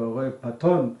بگه که آقای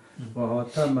پتان و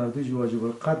حاتم مردوج واجب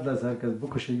القتل از هر کس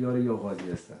بکشه یاری یا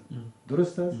غازی هستند.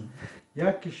 درست است؟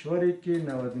 یک کشوری که 99.99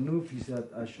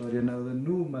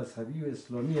 مذهبی و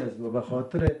اسلامی است و به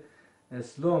خاطر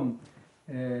اسلام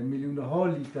میلیون ها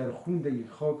لیتر خون در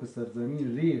خاک و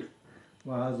سرزمین ریخت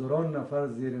و هزاران نفر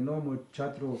زیر نام و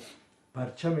چتر و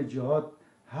پرچم جهاد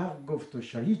حق گفت و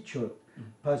شهید شد.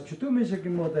 پس چطور میشه که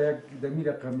ما در می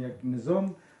رقم یک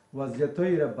نظام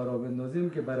وضعیتایی را برا بندازیم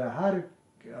که برای هر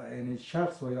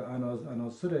شخص و یا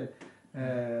عناصر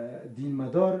دین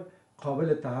مدار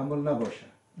قابل تحمل نباشه؟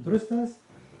 درست است؟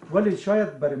 ولی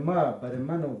شاید برای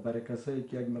من و برای کسایی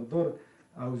که یک مقدار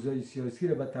اوضاع سیاسی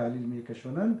را به تحلیل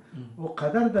میکشانند و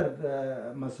قدر در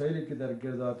مسائلی که در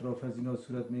گرد و اطراف از اینا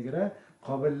صورت میگیره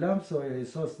قابل لمس و یا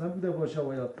احساس نبوده باشه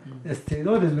و یا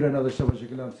استعداد از نداشته باشه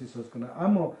که لمس احساس کنه،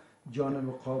 اما جانب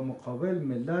مقابل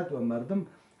ملت و مردم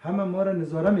همه ما را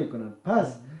نظاره میکنن.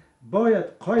 پس باید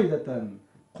قاعدتا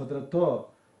قدرت‌ها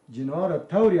جنها را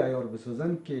طوری عیار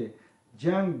بسازن که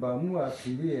جنگ با مو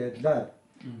عقیده عدلت،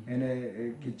 یعنی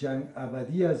که جنگ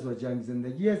ابدی است و جنگ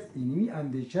زندگی است، اینی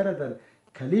اندیشه را در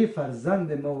کلی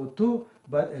فرزند ما و تو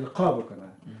باید القا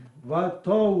بکنن و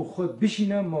تا او خود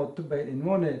بشینه ما تو به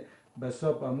عنوان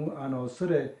بساب امو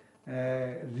عناصر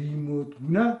ریموت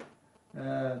گونه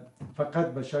فقط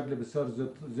به شکل بسیار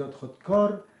زیاد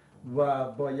خودکار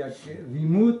و با یک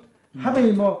ریموت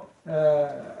همه ما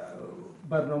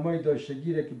برنامه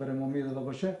داشتگی را که برای ما میداده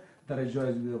باشه در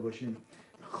اجرای بوده باشیم،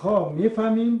 خواه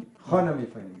میفهمیم خواه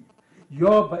نمیفهمیم،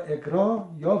 یا به اکراه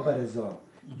یا به رضا،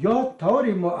 یا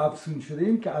طوری ما افسون شده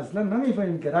ایم که اصلا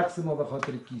نمیفهمیم که رقص ما به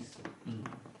خاطر کیست،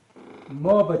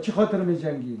 ما به چه خاطر می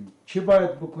جنگیم، چه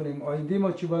باید بکنیم، آینده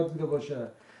ما چه باید بوده باشه.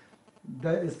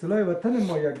 در اصطلاح وطن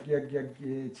ما یک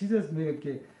چیز است میگه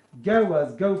که گو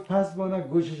از گو پس بانه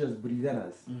گوشش از بریدن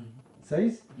است.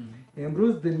 صحیح؟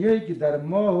 امروز دنیایی که در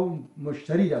ماه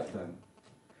مشتری رفتن،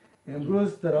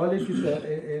 امروز در حالی که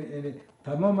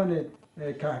تماما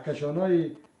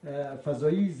کهکشان‌های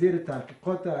فضایی زیر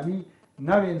تحقیقات همین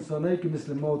نوع انسانایی که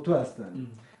مثل ما و تو هستند،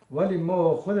 ولی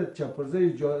ما خود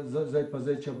چپرزه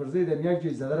فضای چپرزه در یک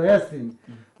جای زده هستیم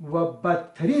و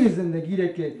بدترین زندگی را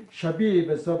که شبیه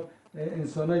به حساب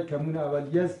انسانای کمون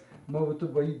اولیه است ما و تو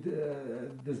باید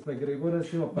دست به گریبان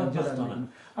هستیم و پنجه داریم.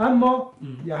 اما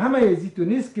همه ازی تو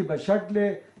نیست که به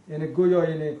شکل یعنی گویا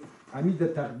یعنی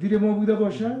امید تقدیر ما بوده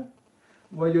باشه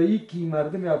و یا یکی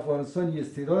مردم افغانستان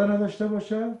استعداد نداشته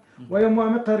باشه و یا ما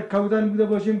همه قرار کودن بوده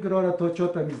باشیم که راه را تا چا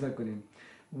تمیز نکنیم.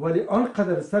 ولی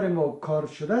آنقدر سر ما کار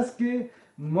شده است که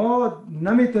ما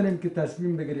نمیتونیم که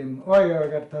تصمیم بگیریم. آیا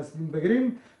اگر تصمیم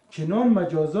بگیریم چنان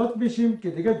مجازات بشیم که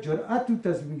دیگه جرأت و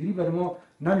تصمیم گیری برای ما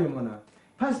نمیمونه.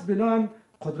 پس بنان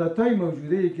قدرت‌های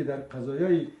موجوده‌ای که در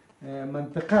قضایای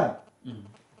منطقه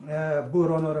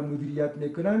بحران‌ها را مدیریت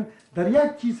میکنن در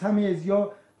یک چیز همه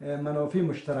ازیا منافع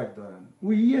مشترک دارن.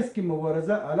 او این است که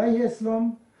مبارزه علیه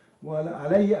اسلام و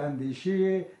علیه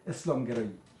اندیشه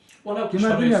اسلامگرایی که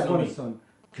مردم افغانستان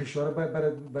کشور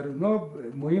بر اونا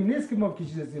مهم نیست که ما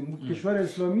چیزی هستیم. کشور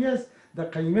اسلامی است، در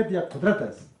قیمت یک قدرت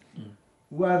است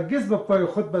و هرگز به پای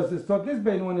خود بس استاد نیست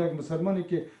به عنوان یک مسلمانی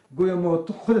که گویا ما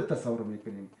تو خود تصور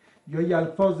میکنیم یا یه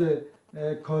الفاظ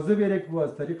کاذب که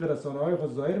از طریق رسانه‌های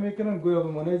خود ظاهر میکنن گویا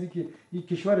به معنی که این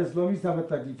کشور اسلامی است، همه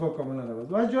تکلیف‌ها کاملا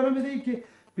نبود. و از جانب دیگه که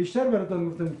بیشتر براتون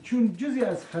گفتم چون جزئی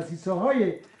از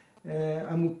خصیصه‌های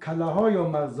امو کلاها یا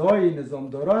مغزهای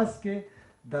نظامدارا است که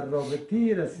در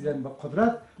رابطه رسیدن به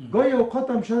قدرت گاهی اوقات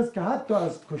هم شد که حتی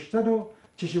از کشتن و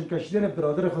چشم کشیدن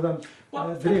برادر خودم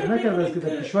دریغ نکرده است که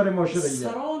در کشور ما شده.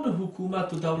 سران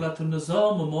حکومت و دولت و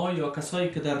نظام ما یا کسایی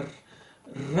که در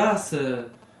رأس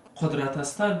قدرت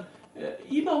هستند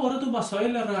این موارد و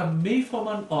مسائل را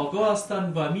میفهمن، آگاه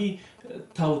هستند و می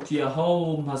توطیه ها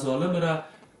و مظالم را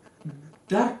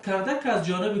درک کرده که از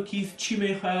جانب کیف چی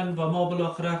میخواین و ما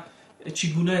بالاخره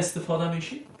چگونه استفاده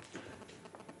میشی؟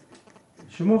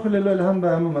 شما خیلی الحمد به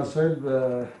همه مسائل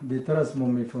بهتر از ما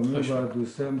میفهمیم و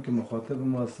دوستان که مخاطب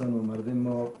ما هستن و مردم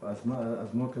ما از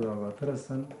ما که راغبتر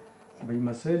هستن به این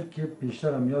مسائل که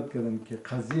پیشتر هم یاد کردم که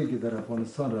قضیه که در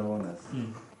افغانستان روان است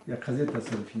یا قضیه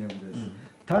تصرفی نبوده است.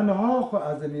 تنها خو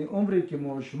از این عمری که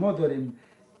ما شما داریم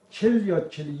 40 یا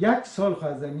 41 سال خو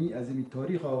از این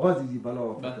تاریخ آغاز این بلا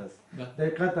آفت است.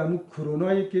 دقیقاً همون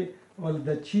کرونایی که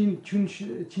در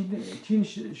چین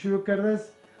شروع کرده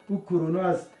است، او کرونا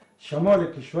از شمال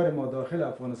کشور ما داخل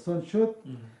افغانستان شد.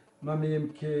 من میگم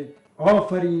که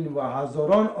آفرین و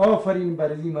هزاران آفرین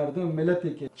برای این مردم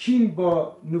ملتی که چین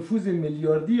با نفوذ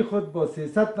میلیاردی خود با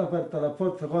 300 نفر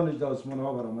تلفات فغانش در آسمان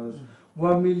ها برآمده است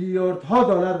و میلیاردها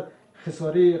دلار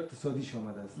خساره اقتصادیش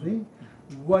آمده است.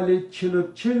 ولی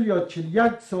 40 یا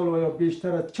 41 سال و یا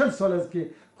بیشتر از 40 سال است که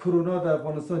کرونا در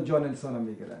افغانستان جان انسان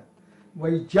میگیره و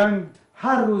این جنگ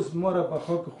هر روز ما را به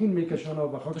خاک خون میکشانه و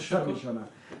به خاک سر میشانه.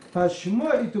 پس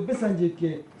شما ایتو بسنجید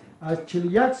که از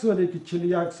 41 سالی که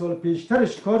 41 سال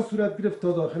پیشترش کار صورت گرفت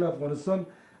تا داخل افغانستان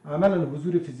عملا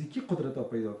حضور فیزیکی قدرت ها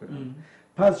پیدا کرد.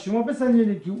 پس شما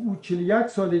بسنجید که او 41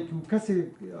 سالی که او کسی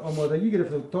آمادگی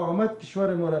گرفت تا آمد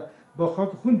کشور ما را با خاک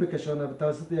خون بکشانه به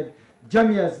توسط یک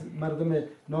جمعی از مردم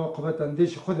ناقابت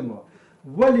اندیش خود ما.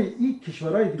 ولی این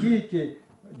کشورهای دیگه که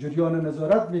جریان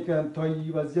نظارت میکنن تا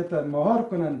این وضعیت مهار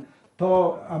کنن،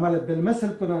 تا عمل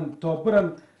بالمثل کنن، تا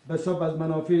برن به حساب از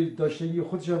منافع داشتگی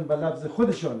خودشان به لفظ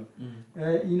خودشان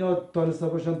اینا تانسته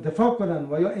باشن دفاع کنن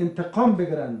و یا انتقام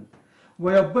بگیرن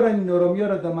و یا برن این نارامی ها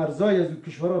را در مرزای از اون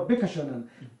کشورها بکشانن.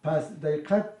 پس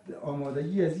دقیقت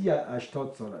آمادگی از این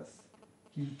 80 سال است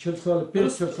که 40 سال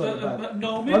پیش 40 سال بعد.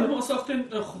 ناامید ما ساختین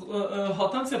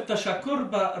حاتم صاحب تشکر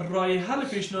به رای حل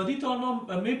پیشنهادی تا ما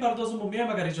میپردازم و میایم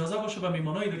اگر اجازه باشه به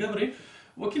میمانای دیگه بریم.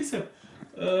 وکیل صاحب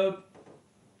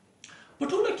په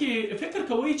ټوله کې فکر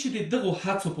کوئ چې د دغو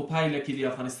هڅو په پایله کې د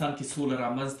افغانستان کې سوله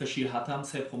رامنځته شي؟ حاتم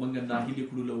صاحب خو موږ ناهیلي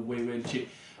کړو له وویل چې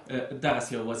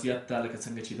دغسې یو وضعیت ده لکه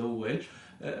څنګه چې ده وویل.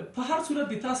 په هر صورت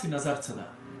د تاسې نظر څه ده؟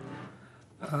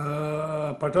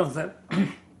 پټان صاحب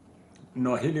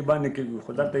ناهیلي باندې کې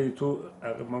خو دلته یو څو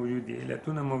موجود دي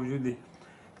علتونه موجود دي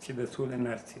چې د سولې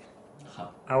نرسي.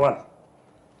 اول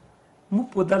موږ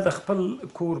په دلته خپل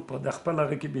کور په د خپل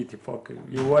هغه کې بې اتفاق کوو،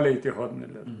 یووالی اتحاد نه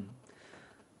لرو.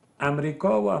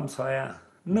 امریکا و همسایه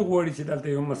نه غواړي چې دلته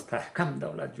یو مستحکم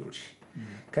دولت جوړ شي.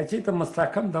 که چېرته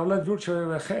مستحکم دولت جوړ شوی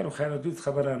وای خیر و خیرات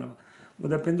خبره نه و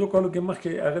د 5 کالو کې مخکې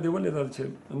هغه دې ولیدل چې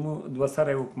موږ 2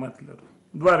 سره حکومت لرو،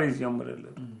 2 رئیس جمهور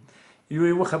لرو،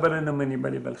 یو خبره نه مني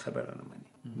بلې بل خبره نه مني.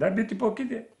 دا بې اتفاقي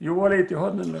دی، یووالی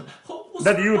اتحاد نه لرو.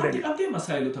 دا د یو دلیل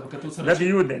دا د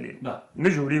یو دلیل نه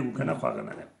جوړېږو که نه خو هغه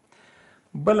نه ده.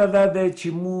 بله دا دی چې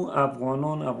مو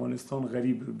افغانان افغانستان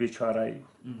غریب بیچاره یو،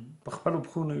 په خپلو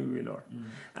پښو نه یو ولاړ.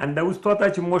 انده اوس تا ته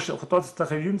چې ما خو تاسو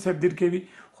تخیون صاحب دیر کوي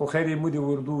خو خیر یې مو د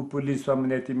اردو پولیس و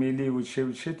امنیت ملي و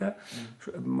شی ته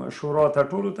شورا ته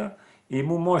ټولو ته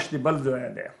مو ماش د بل ځایه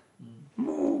دی.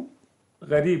 مو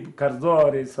غریب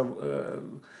کارزار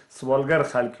سوالګر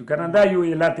خلک یو که نه. دا یو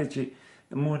علت دی چې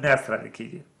مو نه سره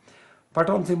کېږي.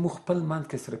 پټان صاحب مو خپل منځ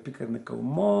کې سره فکر نه کوو.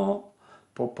 ما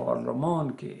په پارلمان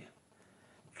کې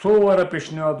څو واره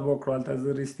پیشنهاد وکړو، هلته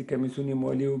زه رییس کمیسیون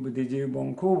مالی و بودجه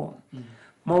بانکو وم.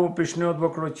 ما به پیشنهاد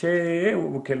وکړو چې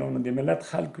وکیلانو د ملت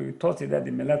خلک یو، تاسې د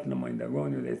ملت نمایندگان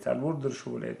یو، د 4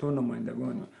 ولایتو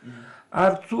نمایندگان یو،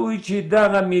 هر څوی چې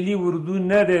دغه ملي اردو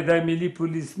نه دی، د ملي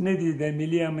پولیس نه دی، د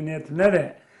ملي امنیت نه دی،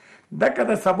 دا که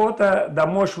د سبا ته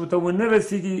د معاش ورته ونه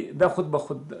رسېږي دا خود به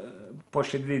خود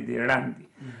پاشیدلی دی، ړنګ دی.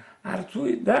 هر څو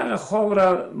دغه خاوره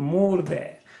مور ده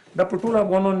دا په ټول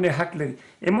افغانان نه حق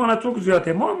لري ما نه څوک زیات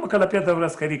ما مکلفیت او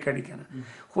عسکري کړي کنه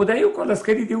خو دا یو کال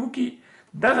عسکري دی وکي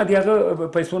دغه دغه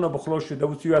پیسو نه بخلاص شو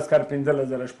د یو عسکر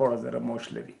 15000 14000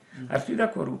 معاش لري هر څه دا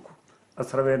کار وکړو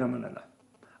اسره نه منله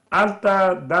الته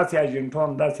داسې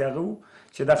اجنټان داسې هغه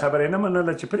چې دا خبره نه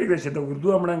منله چې پرېږده چې د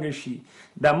اردو امړنګ شي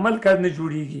د ملک نه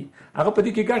جوړیږي هغه په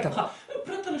دې کې ګټه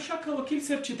پرته له شکه وکیل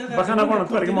صاحب چې دغه بخښنه غواړم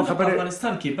په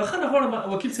افغانستان کې بخښنه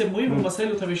غواړم وکیل صاحب مهمو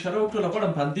مسایلو ته اشاره وکړه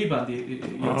غواړم باندې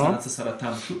یو څه سره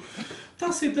تام شو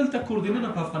تاسو دلته کوردینونه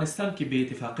په افغانستان کې بې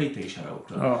اتفاقۍ ته اشاره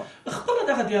وکړه خپله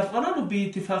دغه د افغانانو بې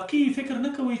اتفاقي فکر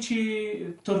نه کوئ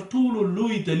چې تر ټولو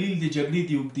لوی دلیل د جګړې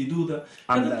د اوږدېدو ده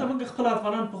که دلته موږ خپل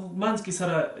افغانان په منځ کې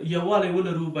سره یووالی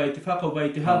ولرو با اتفاق او با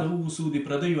اتحاده واوسو د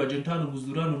پردیو اجنټانو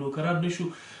مزدورانو نوکران نه شو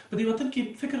په دې وطن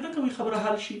کې فکر نه کوئ خبره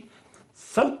حل شي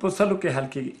 100% کې حل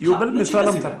کېږي یو بل مثال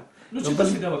هم ته نو چې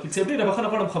داسې دا وکیل صاحب ډېره بخښنه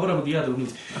غواړم خبره مو د یاده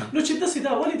ونیسي نو چې داسې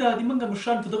دا ولې دا د موږ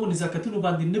مشران په دغو نزاکتونو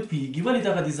باندې نه پوهېږي ولې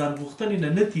دغه د ځان غوښتنې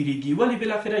نه تېرېږي ولې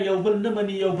بالاخره یو بل نه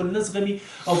مني یو بل نه زغمي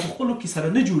او په خپلو کې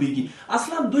سره نه جوړېږي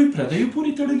اصلا دوی پردیو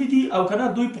پورې تړلي دي او که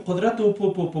نه دوی په قدرت او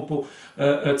په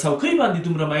څوکۍ باندې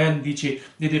دومره میین دي چې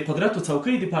د دې قدرت او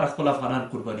څوکۍ دپاره خپل افغانان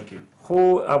قرباني کوي خو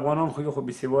افغانان خو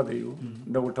بېسواده یو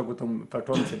دغو ټکو ته په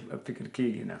ټول فکر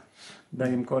کېږي نه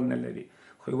دا امکان نه لري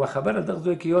خو یوه خبره دغه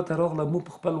ځای کې یاده راغله موږ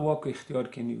په خپل واک اختیار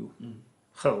کې نه یو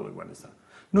ښه افغانستان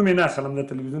نوم یې نه اخلم د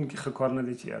تلویزیون کې ښه کار نه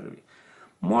دی چې یادوي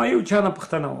ما یو چا نه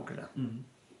پوښتنه وکړه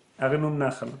هغه نوم نه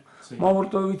اخلم ما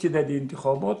ورته وویل چې د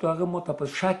انتخاباتو هغه ما ته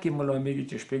په شک کې معلومېږي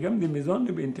چې شپږم د میزان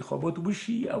د انتخابات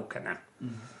وشي او که نه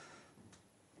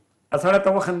سړی ته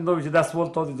وخندل چې دا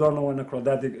سوال تا د ځان نه ونه کړو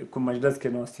دا د کوم مجلس کې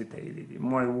ناست یې تایید دي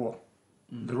ما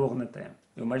یې دروغ نه تایم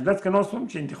یو مجلس کې ناست وم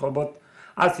چې انتخابات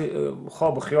هسې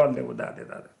خواب و خیال دی و دا دی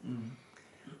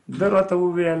ده راته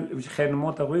وویل چې خیر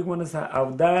ما ته غوږ ونیسه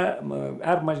او دا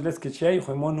هر مجلس کې چې یې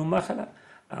خو ما نوم اخله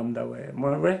همدا وایه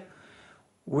ما وایه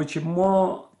و چې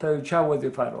ما ته چا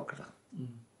وظیفه راکړه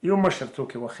یو مشر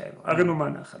څوک یې وښیلو هغه نوم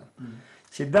نه اخلم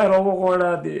چې دا راوغواړه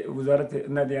د وزارت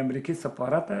نه د امریکې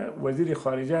سفارت وزیر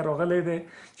خارجه راغلی دی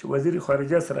چې وزیر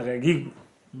خارجه سره غږیږو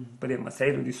په دې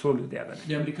مسایلو د سولو دی هغه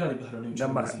د امریکا د بهرنیو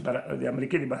د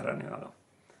امریکې د بهرنیو هغه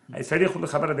ای سړی خو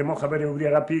خبره د ما خبرې اوري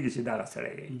هغه پوهېږي چې دغه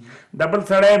سړی دی د بل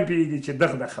سړی هم پوهېږي چې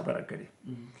دغه دا خبره کړې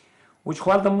و چې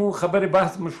خو هلته مو خبرې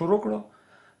بحث مو شروع کړو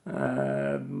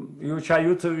یو چا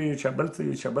یو څه وي یو چا بل څه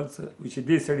یو چا بل څه و چې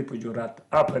دې سړي په جرات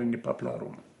آفرین په پلار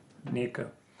وم نیکه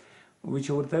و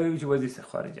چې ورته وایي چې وزیر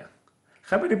خارجه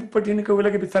خبرې په پټې نه کوو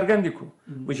لکه په څرګندې کړو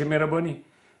و چې مهرباني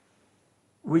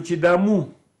و چې دا مو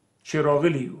چې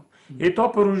راغلي یو تا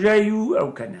پروژه یو او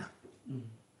که نه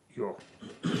یو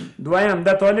دویم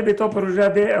دا طالب تا پروژه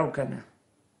دی او که نه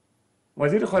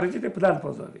وزیر خارجه دی په دا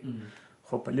الفاظ وایي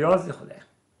خو په لحاظ د خدای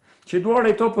چې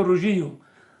دواړه تا پروژې یو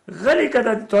غلی که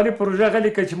د طالب پروژه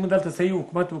غلی که چې موږ دلته صحیح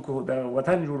حکومت وکړو د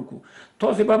وطن جوړ کړو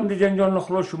تاسې به هم د جنجال نه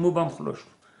خلاص شو موږ به هم خلاص شو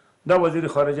دا وزیر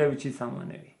خارجه وي چې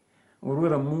سامانه وي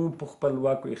وروره موږ په خپل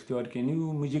واک و اختیار کې نه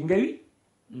یو موږ جنګوي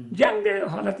جنګ دی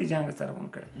حالت جنګ سره مون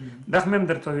کړی دا خو مې هم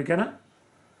درته وایي که نه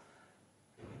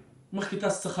مخکې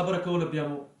تاسو څه خبره کوله بیا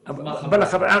مو بله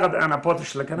خبره هغه انا پاتې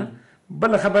شله که نه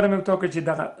بله خبره مې ورته وکړه چې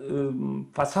دغه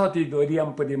فساد اداري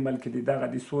هم په دې ملک کې دغه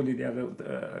د سولې د هغه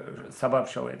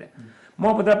سبب شوی دی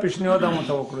ما په دا پیشنهاد هم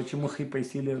ورته وکړو چې موږ ښې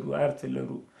پیسې لرو هر څه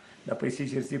لرو دا پیسې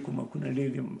چې رسي کومکونه ډېر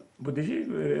دي بودیجې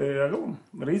هغه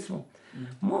وم رئیس وم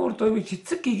ما ورته وویل چې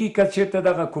څه کېږي که چېرته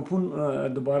دغه کوپون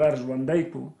دوباره ژوندی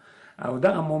کړو او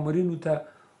دغه مامورینو ته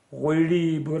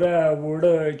غوړي بوره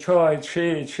وړه چای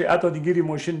څښې حتی د ګیرې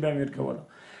ماشین به هم ورکولو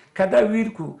که دا ویر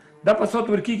کړو دا فساد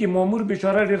ورکېږي مامور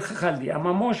بیچاره ډېر ښه خل دي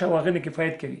اما معاش او هغه نه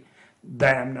کفایت کوي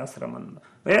دا هم نه سره مننه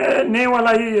نه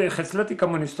والله خصلت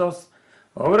کمونیستاست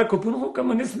اوره کوپون خو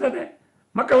کمونیست نه دی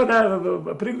ما کوه دا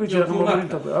پرېږدو چې مامورین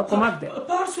ته حکومت دی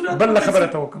بله خبره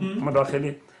ته وکړم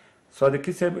مداخلې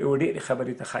صادقي صاحب یوه ډېرې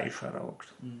خبرې ته ښه اشاره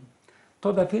وکړه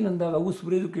تا دا فعلا دغه اوس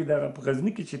ورځو کې دغه په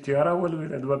غزني کې چې تیاره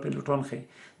ولوېده دوه پیلوټان ښیي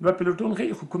دوه پیلوټان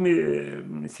ښیي خو کومې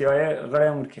سیایه غړی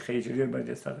هم ورکې ښیي چې ډېر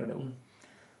برجسته غړی و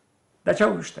دا چا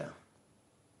وویشته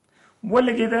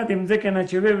ولګېده د مځکې نه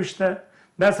چې وویشته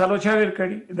دا سلو چا ویر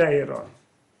کړي دا ایران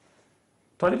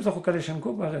طالب څه خو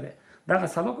کلشنکوف هغه دی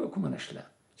دغه سلو کومه نشته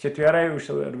چې تیاره یې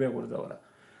ویشته وربې غورځوله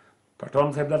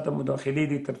پټان صاحب دلته مداخلې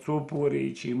دي تر څو پورې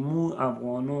چې مو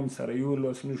افغانان سره یو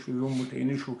لاس نه شو یو موټی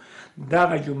نه شو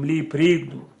دغه جملې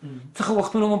پرېږدو څخه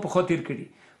وختونه مو پخوا تېر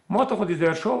کړي ما ته خو د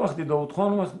ظاهرشاه وخت د داود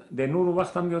خان وخت د نورو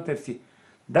وخت هم یاد ترسي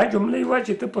دا جمله وایي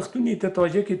چې ته پښتون یې ته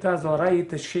تاجک یې ته هزاره یې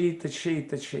ته شی ته شی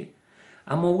ته شی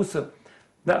اما اوس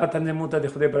دغه تنظیمونو ته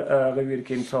د خدای هغه ویر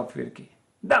کړي انصاف ویر کړي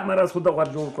دا مرض خو دغه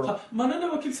جوړ کړو. مننه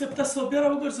وکیل صاحب. تاسو بیا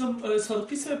راوګرځم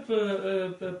صدقي صاحب،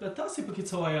 تاسو پکې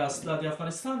څه وایاست؟ د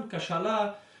افغانستان کشاله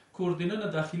کور دننه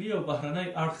داخلي او بهرنی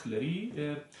اړخ لري.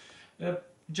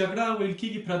 جګړه ویل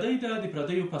کېږي پردی ده، د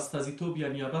پردیو په استازیتوب یا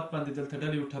نیابت باندې دلته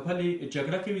ډلې او ټپلې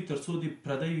جګړه کوي تر څو د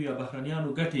پردیو یا بهرنیانو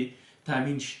ګټې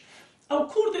تامین شي. او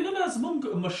کور دننه زموږ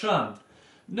مشران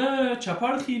نه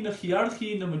چپاړخي نه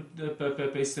خیاړخي نه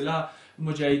په اصطلاح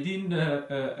مجاهدین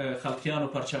خلقیان او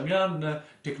پرچمیان نه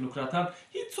ټکنوکراتان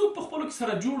هیڅوک په خپلو کې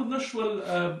سره جوړ نه شول.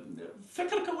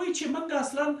 فکر کوئ چې موږ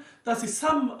اصلا داسې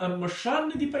سم مشران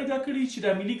نه دي پیدا کړي چې د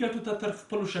ملي ګټو ته تر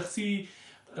خپلو شخصي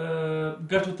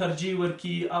ګټو ترجیح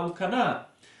ورکړي او که نه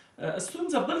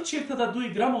ستونزه بل چېرته ده دوی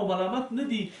ګرم او ملامت نه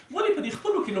دي؟ ولې په دې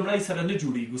خپلو کې لومړی سره نه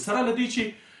جوړېږو؟ سره له دې چې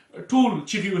ټول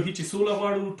چغې وهي چې سوله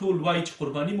غواړو، ټول وایي چې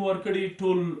قرباني مو ورکړې،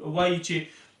 ټول وایي چې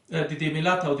د دې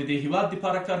ملت او د دې هیواد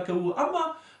دپاره کار کوو، اما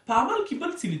په عمل کې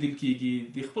بل څه لیدل کېږي.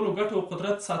 د خپلو ګټو او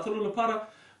قدرت ساتلو لپاره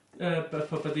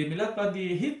په دې ملت باندې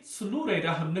هیڅ لوری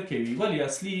رحم نه کوي. ولې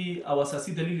اصلي او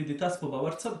اساسي دلیل د تاسو په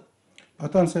باور څه ده؟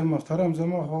 وطن صاحب محترم،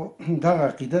 زما خو دغه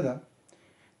عقیده ده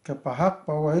که په حق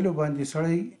په ویلو باندې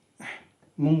سړی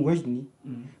مونږ وژني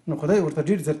نو خدای ورته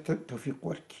ډېر زر توفیق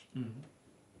ورکړي،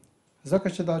 ځکه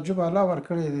چې دا جوب الله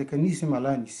ورکړی دی که نیسي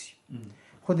ملا نیسي.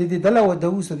 خو د دې ډله و د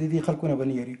اوسه د دې خلکو نه به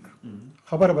نه یېرېږو،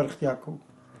 خبره به رښتیا کوو.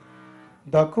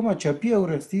 دا کومه چپي او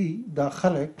رستي دا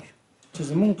خلک چې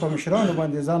زمونږ په مشرانو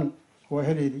باندې ځان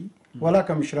وهلی دي،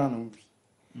 ولاکه مشران هم وي،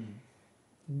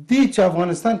 دې چې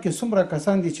افغانستان کې څومره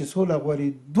کسان دي چې سوله غواړي،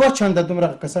 2 چنده دومره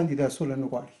کسان دي دا سوله نه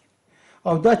غواړي.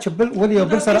 او دا چې بل ولې یو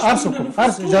بل سره عرض وکړو،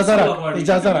 اجازه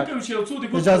راکړه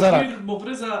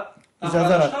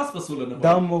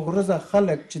دا مغرضه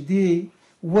خلک چې دی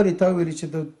ولې تا ویلي چې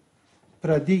د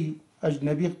پردي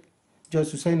اجنبي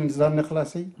جاسوسۍ نه ځان نه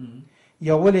خلاصوي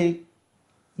یا ولې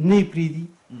نه یې پرېږدي،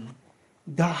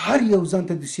 دا هر یو ځان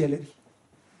ته دوسیه لري.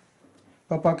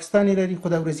 په پاکستان یې لري،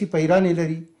 خدای ورسي په ایران یې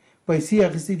لري، پیسې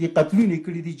اخیستې دي، قتلونه یې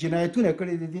کړي دي، جنایتونه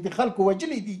کړي دي، د خلکو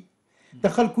وژلي دي، د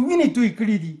خلکو وینې توی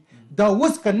کړي دي. دا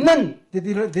اوس که نن د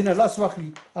دې نه لاس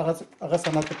واخلي هغه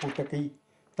سند ته پورته کوي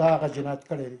تا هغه جنایت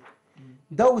کړی دی.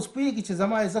 دا اوس پوهېږي چې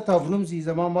زما عزت او غرم ځي،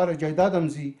 زما مال او جایداد هم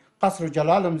ځي، قصر و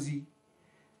جلال هم ځي،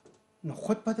 نو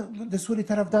خود به د سولې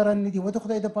طرفداران نه دي. و د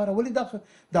خدای دپاره ولې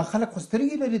دا خلک خو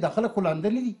سترګې لري، دا خلک خو لانده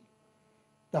نه دي،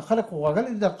 دا خلک خو غوږه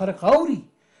لري، دا خلک اوري.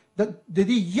 د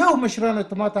دې یو مشرانو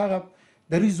ته ماته هغه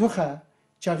دریځ وښه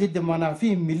چې هغې د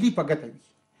منافع ملي په ګټه وي،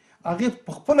 هغې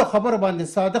په خپله خبره باندې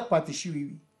صادق پاتې شوي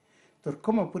وي. تر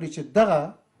کومه پورې چې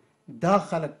دا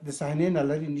خلک د صحنې نه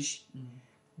لرې نه شي،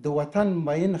 د وطن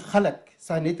مین خلک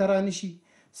صحنې ته را نه شي،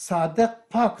 صادق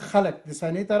پاک خلک د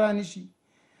صحنې ته را نه شي،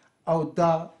 او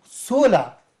دا سوله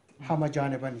همه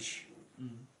جانبه نه شي،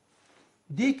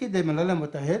 دې کې د ملل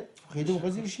متحد خېدو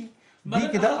غوځېږي شي، دې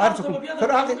کې د هر څه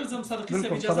تر هغه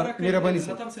مهرباني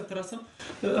حاتم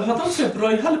صاحب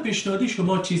رای حل پیشنهادی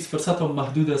شما چیست؟ فرصت هم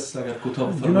محدود است، اگر کوتاه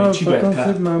بفرمایید چی باید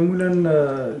کرد؟ معمولا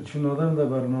چون آدم در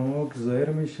برنامه ها که ظاهر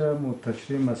میشه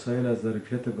تشریح مسائل از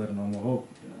ظرفیت برنامه ها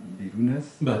بیرون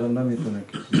است، آدم نمیتونه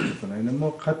که چیز کنه. این ما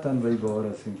قطعا به این باور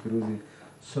هستیم که روزی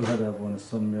صلح در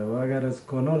افغانستان میاد. اگر از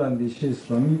کانال اندیشه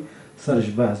اسلامی سرش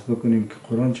بحث بکنیم که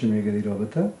قرآن چه میگه در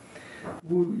رابطه،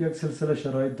 او یک سلسله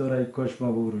شرایط داره، کاش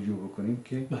ما به رجوع بکنیم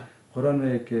که قرآن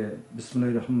میگه که بسم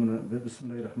الله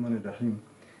الرحمن الرحیم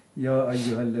یا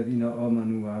ایها الذین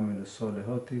آمنوا و عملوا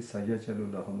الصالحات سیجعل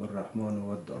لهم الرحمن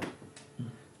ودا.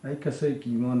 ای کسایی که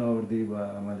ایمان آورده و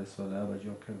عمل صالح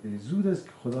بجا کرده، زود است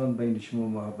که خدا بین شما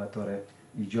محبت را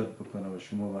ایجاد بکنه و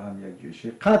شما به هم یک جوشه.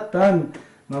 قطعا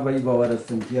ما به این باور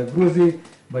هستم که یک روزی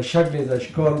به شکل از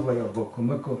اشکال و یا با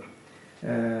کمک و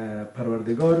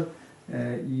پروردگار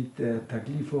این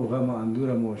تکلیف و غم و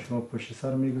اندور ما شما پشت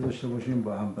سر میگذاشته باشیم،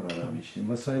 با هم برابر میشیم،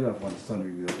 مسائل افغانستان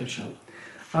میگذاریم.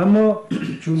 اما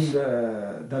چون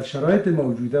در شرایط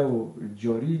موجوده و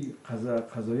جاری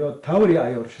قضایا طوری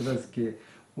عیار شده است که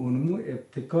اونمو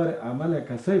ابتکار عمل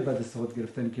کسایی به دست خود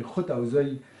گرفتن که خود اوضاع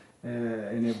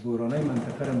این بحرانه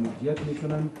منطقه را مدیریت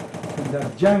میکنن، در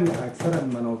جنگ اکثرا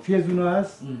منافع از اونا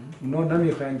هست، اونا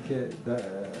نمیخواین که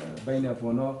بین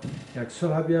افغانا یک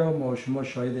صلح بیا و ما شما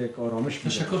شاید یک آرامش بده.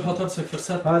 تشکر حاتم صاحب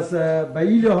فرصت. پس به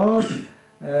این لحاظ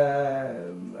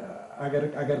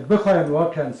اگر بخواین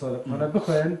واقعا صادقانه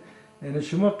بخواین، یعنی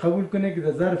شما قبول کنید که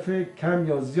در ظرف کم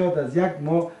یا زیاد از یک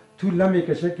ماه طول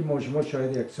نمیکشه که ما شما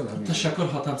شاید یک صلح بیا. تشکر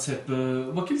حاتم صاحب.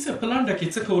 وکیل صاحب پلان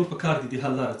کې څه کول پکار دي،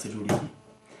 حل لاره څه جوړیږي؟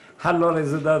 حل لاره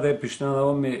زه دا د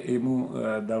پیشنهادوم ایمو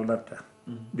دولت ته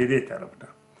د دې طرف ته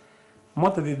ما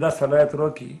ته دا صلاحیت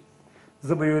راکړي،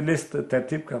 زه به یو لیست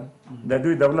ترتیب کړم، د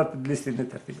دوی دولت لیست نه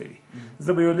ترتیبوي،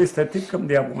 زه به یو لیست ترتیب کړم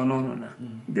د افغانانو نه،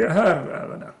 د هر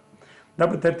هغه نه دا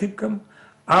به ترتیب کړم،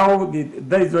 او د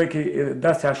دې ځای کې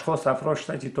داسې اشخاص افراد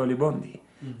شته چې طالبان دي.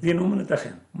 ځینې نومونه ته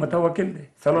ښیم، متوکل دی،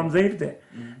 سلام ظهیر دی،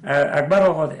 اکبر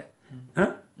آقا دی.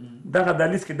 دغه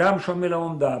دلیز کې دا هم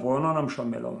شاملوم، د افغانان هم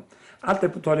شاملوم. هلته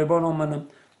په طالبان هم منم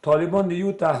طالبان د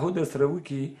یو تعهد سره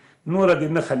وکړي، نوره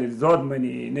د نه خلیلزاد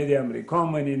مني، نه د امریکا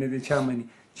مني، نه د چا مني،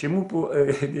 چې موږ په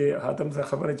د حاتم څخه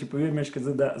خبره چې په یوې میاشت کې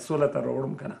زه د سوله ته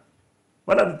راوړم که نه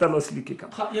ولا د تلاسلیک کې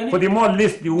کوم خو د ما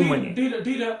لیست دې ومني.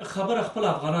 ډېره خبره خپل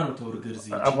افغانانو ته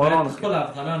ورګرځي، افغانانو خپل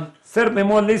افغانان صرف د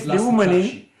ما لیست دې ومني.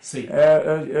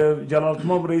 جلال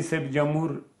الطماب رئیس صاحب جمهور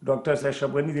ډاکټر صاحب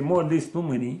افغاني د ما لیست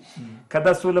ومني، که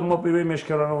دا سوله ما په یوې میاشت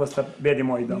کې رانوسته بیا د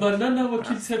ما ادامه. مننه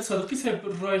وکیل صاحب. صادقی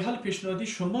صاحب، رای حل پیشنهادی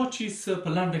شما چیست؟ په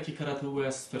لنډه کې که راته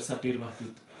ووایاست، فرصت ډېر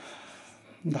محدود.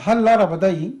 د حل لاره به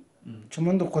دا وي چې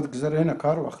موږ د خودګذرۍ نه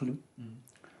کار واخلو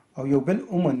او یو بل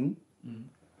ومنو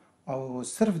او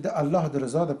صرف د الله د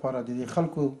رضا دپاره، د دې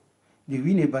خلکو د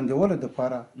وینې بندولو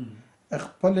دپاره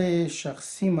خپل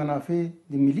شخصي منافع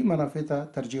د ملي منافع ته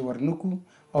ترجیح ورنکو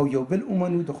او یو بل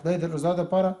ومنو د خدای د رضا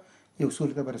دپاره یو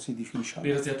سولې ته به رسېدي شو انشاءالله.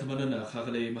 ډېره زیاته مننه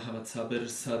ښاغلی محمد صابر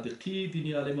صادقي،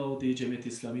 دیني عالم او د جمعیت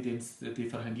اسلامي د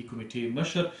فرهنګي کمیټې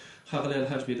مشر، ښاغلی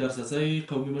الحاج بیدار زازی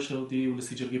قومي مشر او د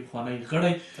ولسي جرګې پخوانی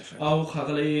غړی، او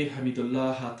ښاغلی حمیدالله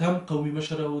حاتم قومي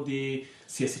مشر او د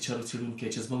سیاسي چارو څېړونکی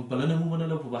چې زموږ بلنه مو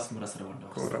منله او په بحث کې مو راسره ونډه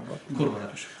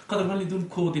واخیسته. قدرمن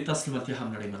لیدونکو، د تاسو له ملتیا هم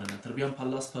نړۍ مننه. تر بیا هم په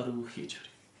الله سپارو، ښې چارې.